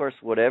Olivet Discourse,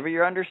 whatever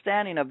your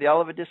understanding of the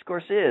Olivet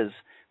Discourse is,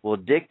 will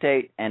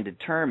dictate and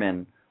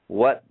determine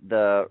what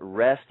the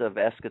rest of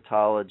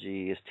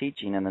eschatology is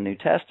teaching in the New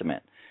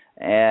Testament.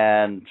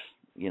 And,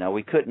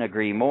 we couldn't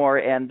agree more.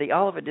 And the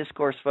Olivet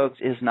Discourse, folks,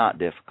 is not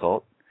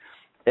difficult.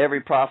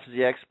 Every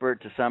prophecy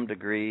expert to some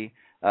degree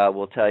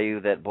will tell you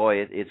that,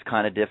 boy, it's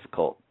kind of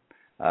difficult.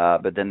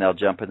 But then they'll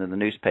jump into the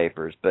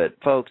newspapers. But,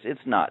 folks,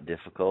 it's not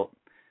difficult.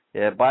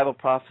 Bible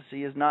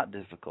prophecy is not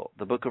difficult.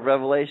 The book of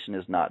Revelation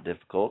is not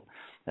difficult.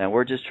 And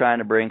we're just trying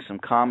to bring some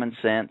common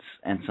sense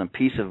and some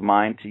peace of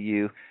mind to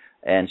you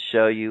and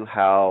show you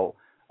how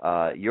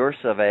your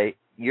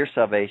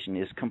salvation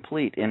is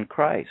complete in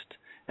Christ.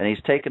 And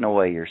He's taken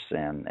away your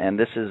sin. And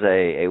this is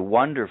a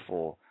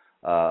wonderful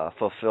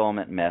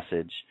fulfillment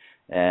message.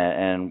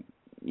 And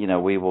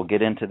we will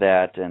get into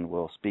that, and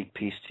we'll speak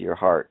peace to your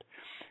heart.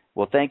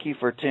 Well, thank you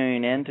for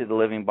tuning in to The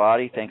Living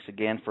Body. Thanks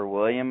again for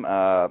William,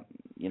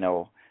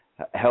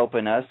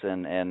 helping us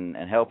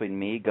and helping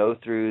me go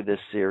through this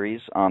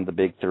series on the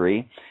Big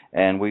Three.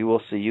 And we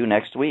will see you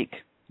next week.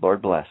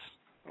 Lord bless.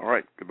 All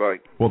right. Goodbye.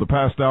 Well, the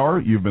past hour,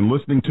 you've been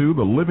listening to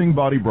The Living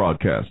Body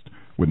broadcast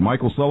with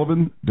Michael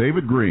Sullivan,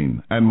 David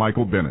Green, and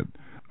Michael Bennett.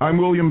 I'm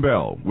William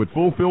Bell with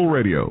Fulfill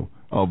Radio,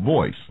 a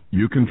voice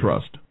you can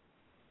trust.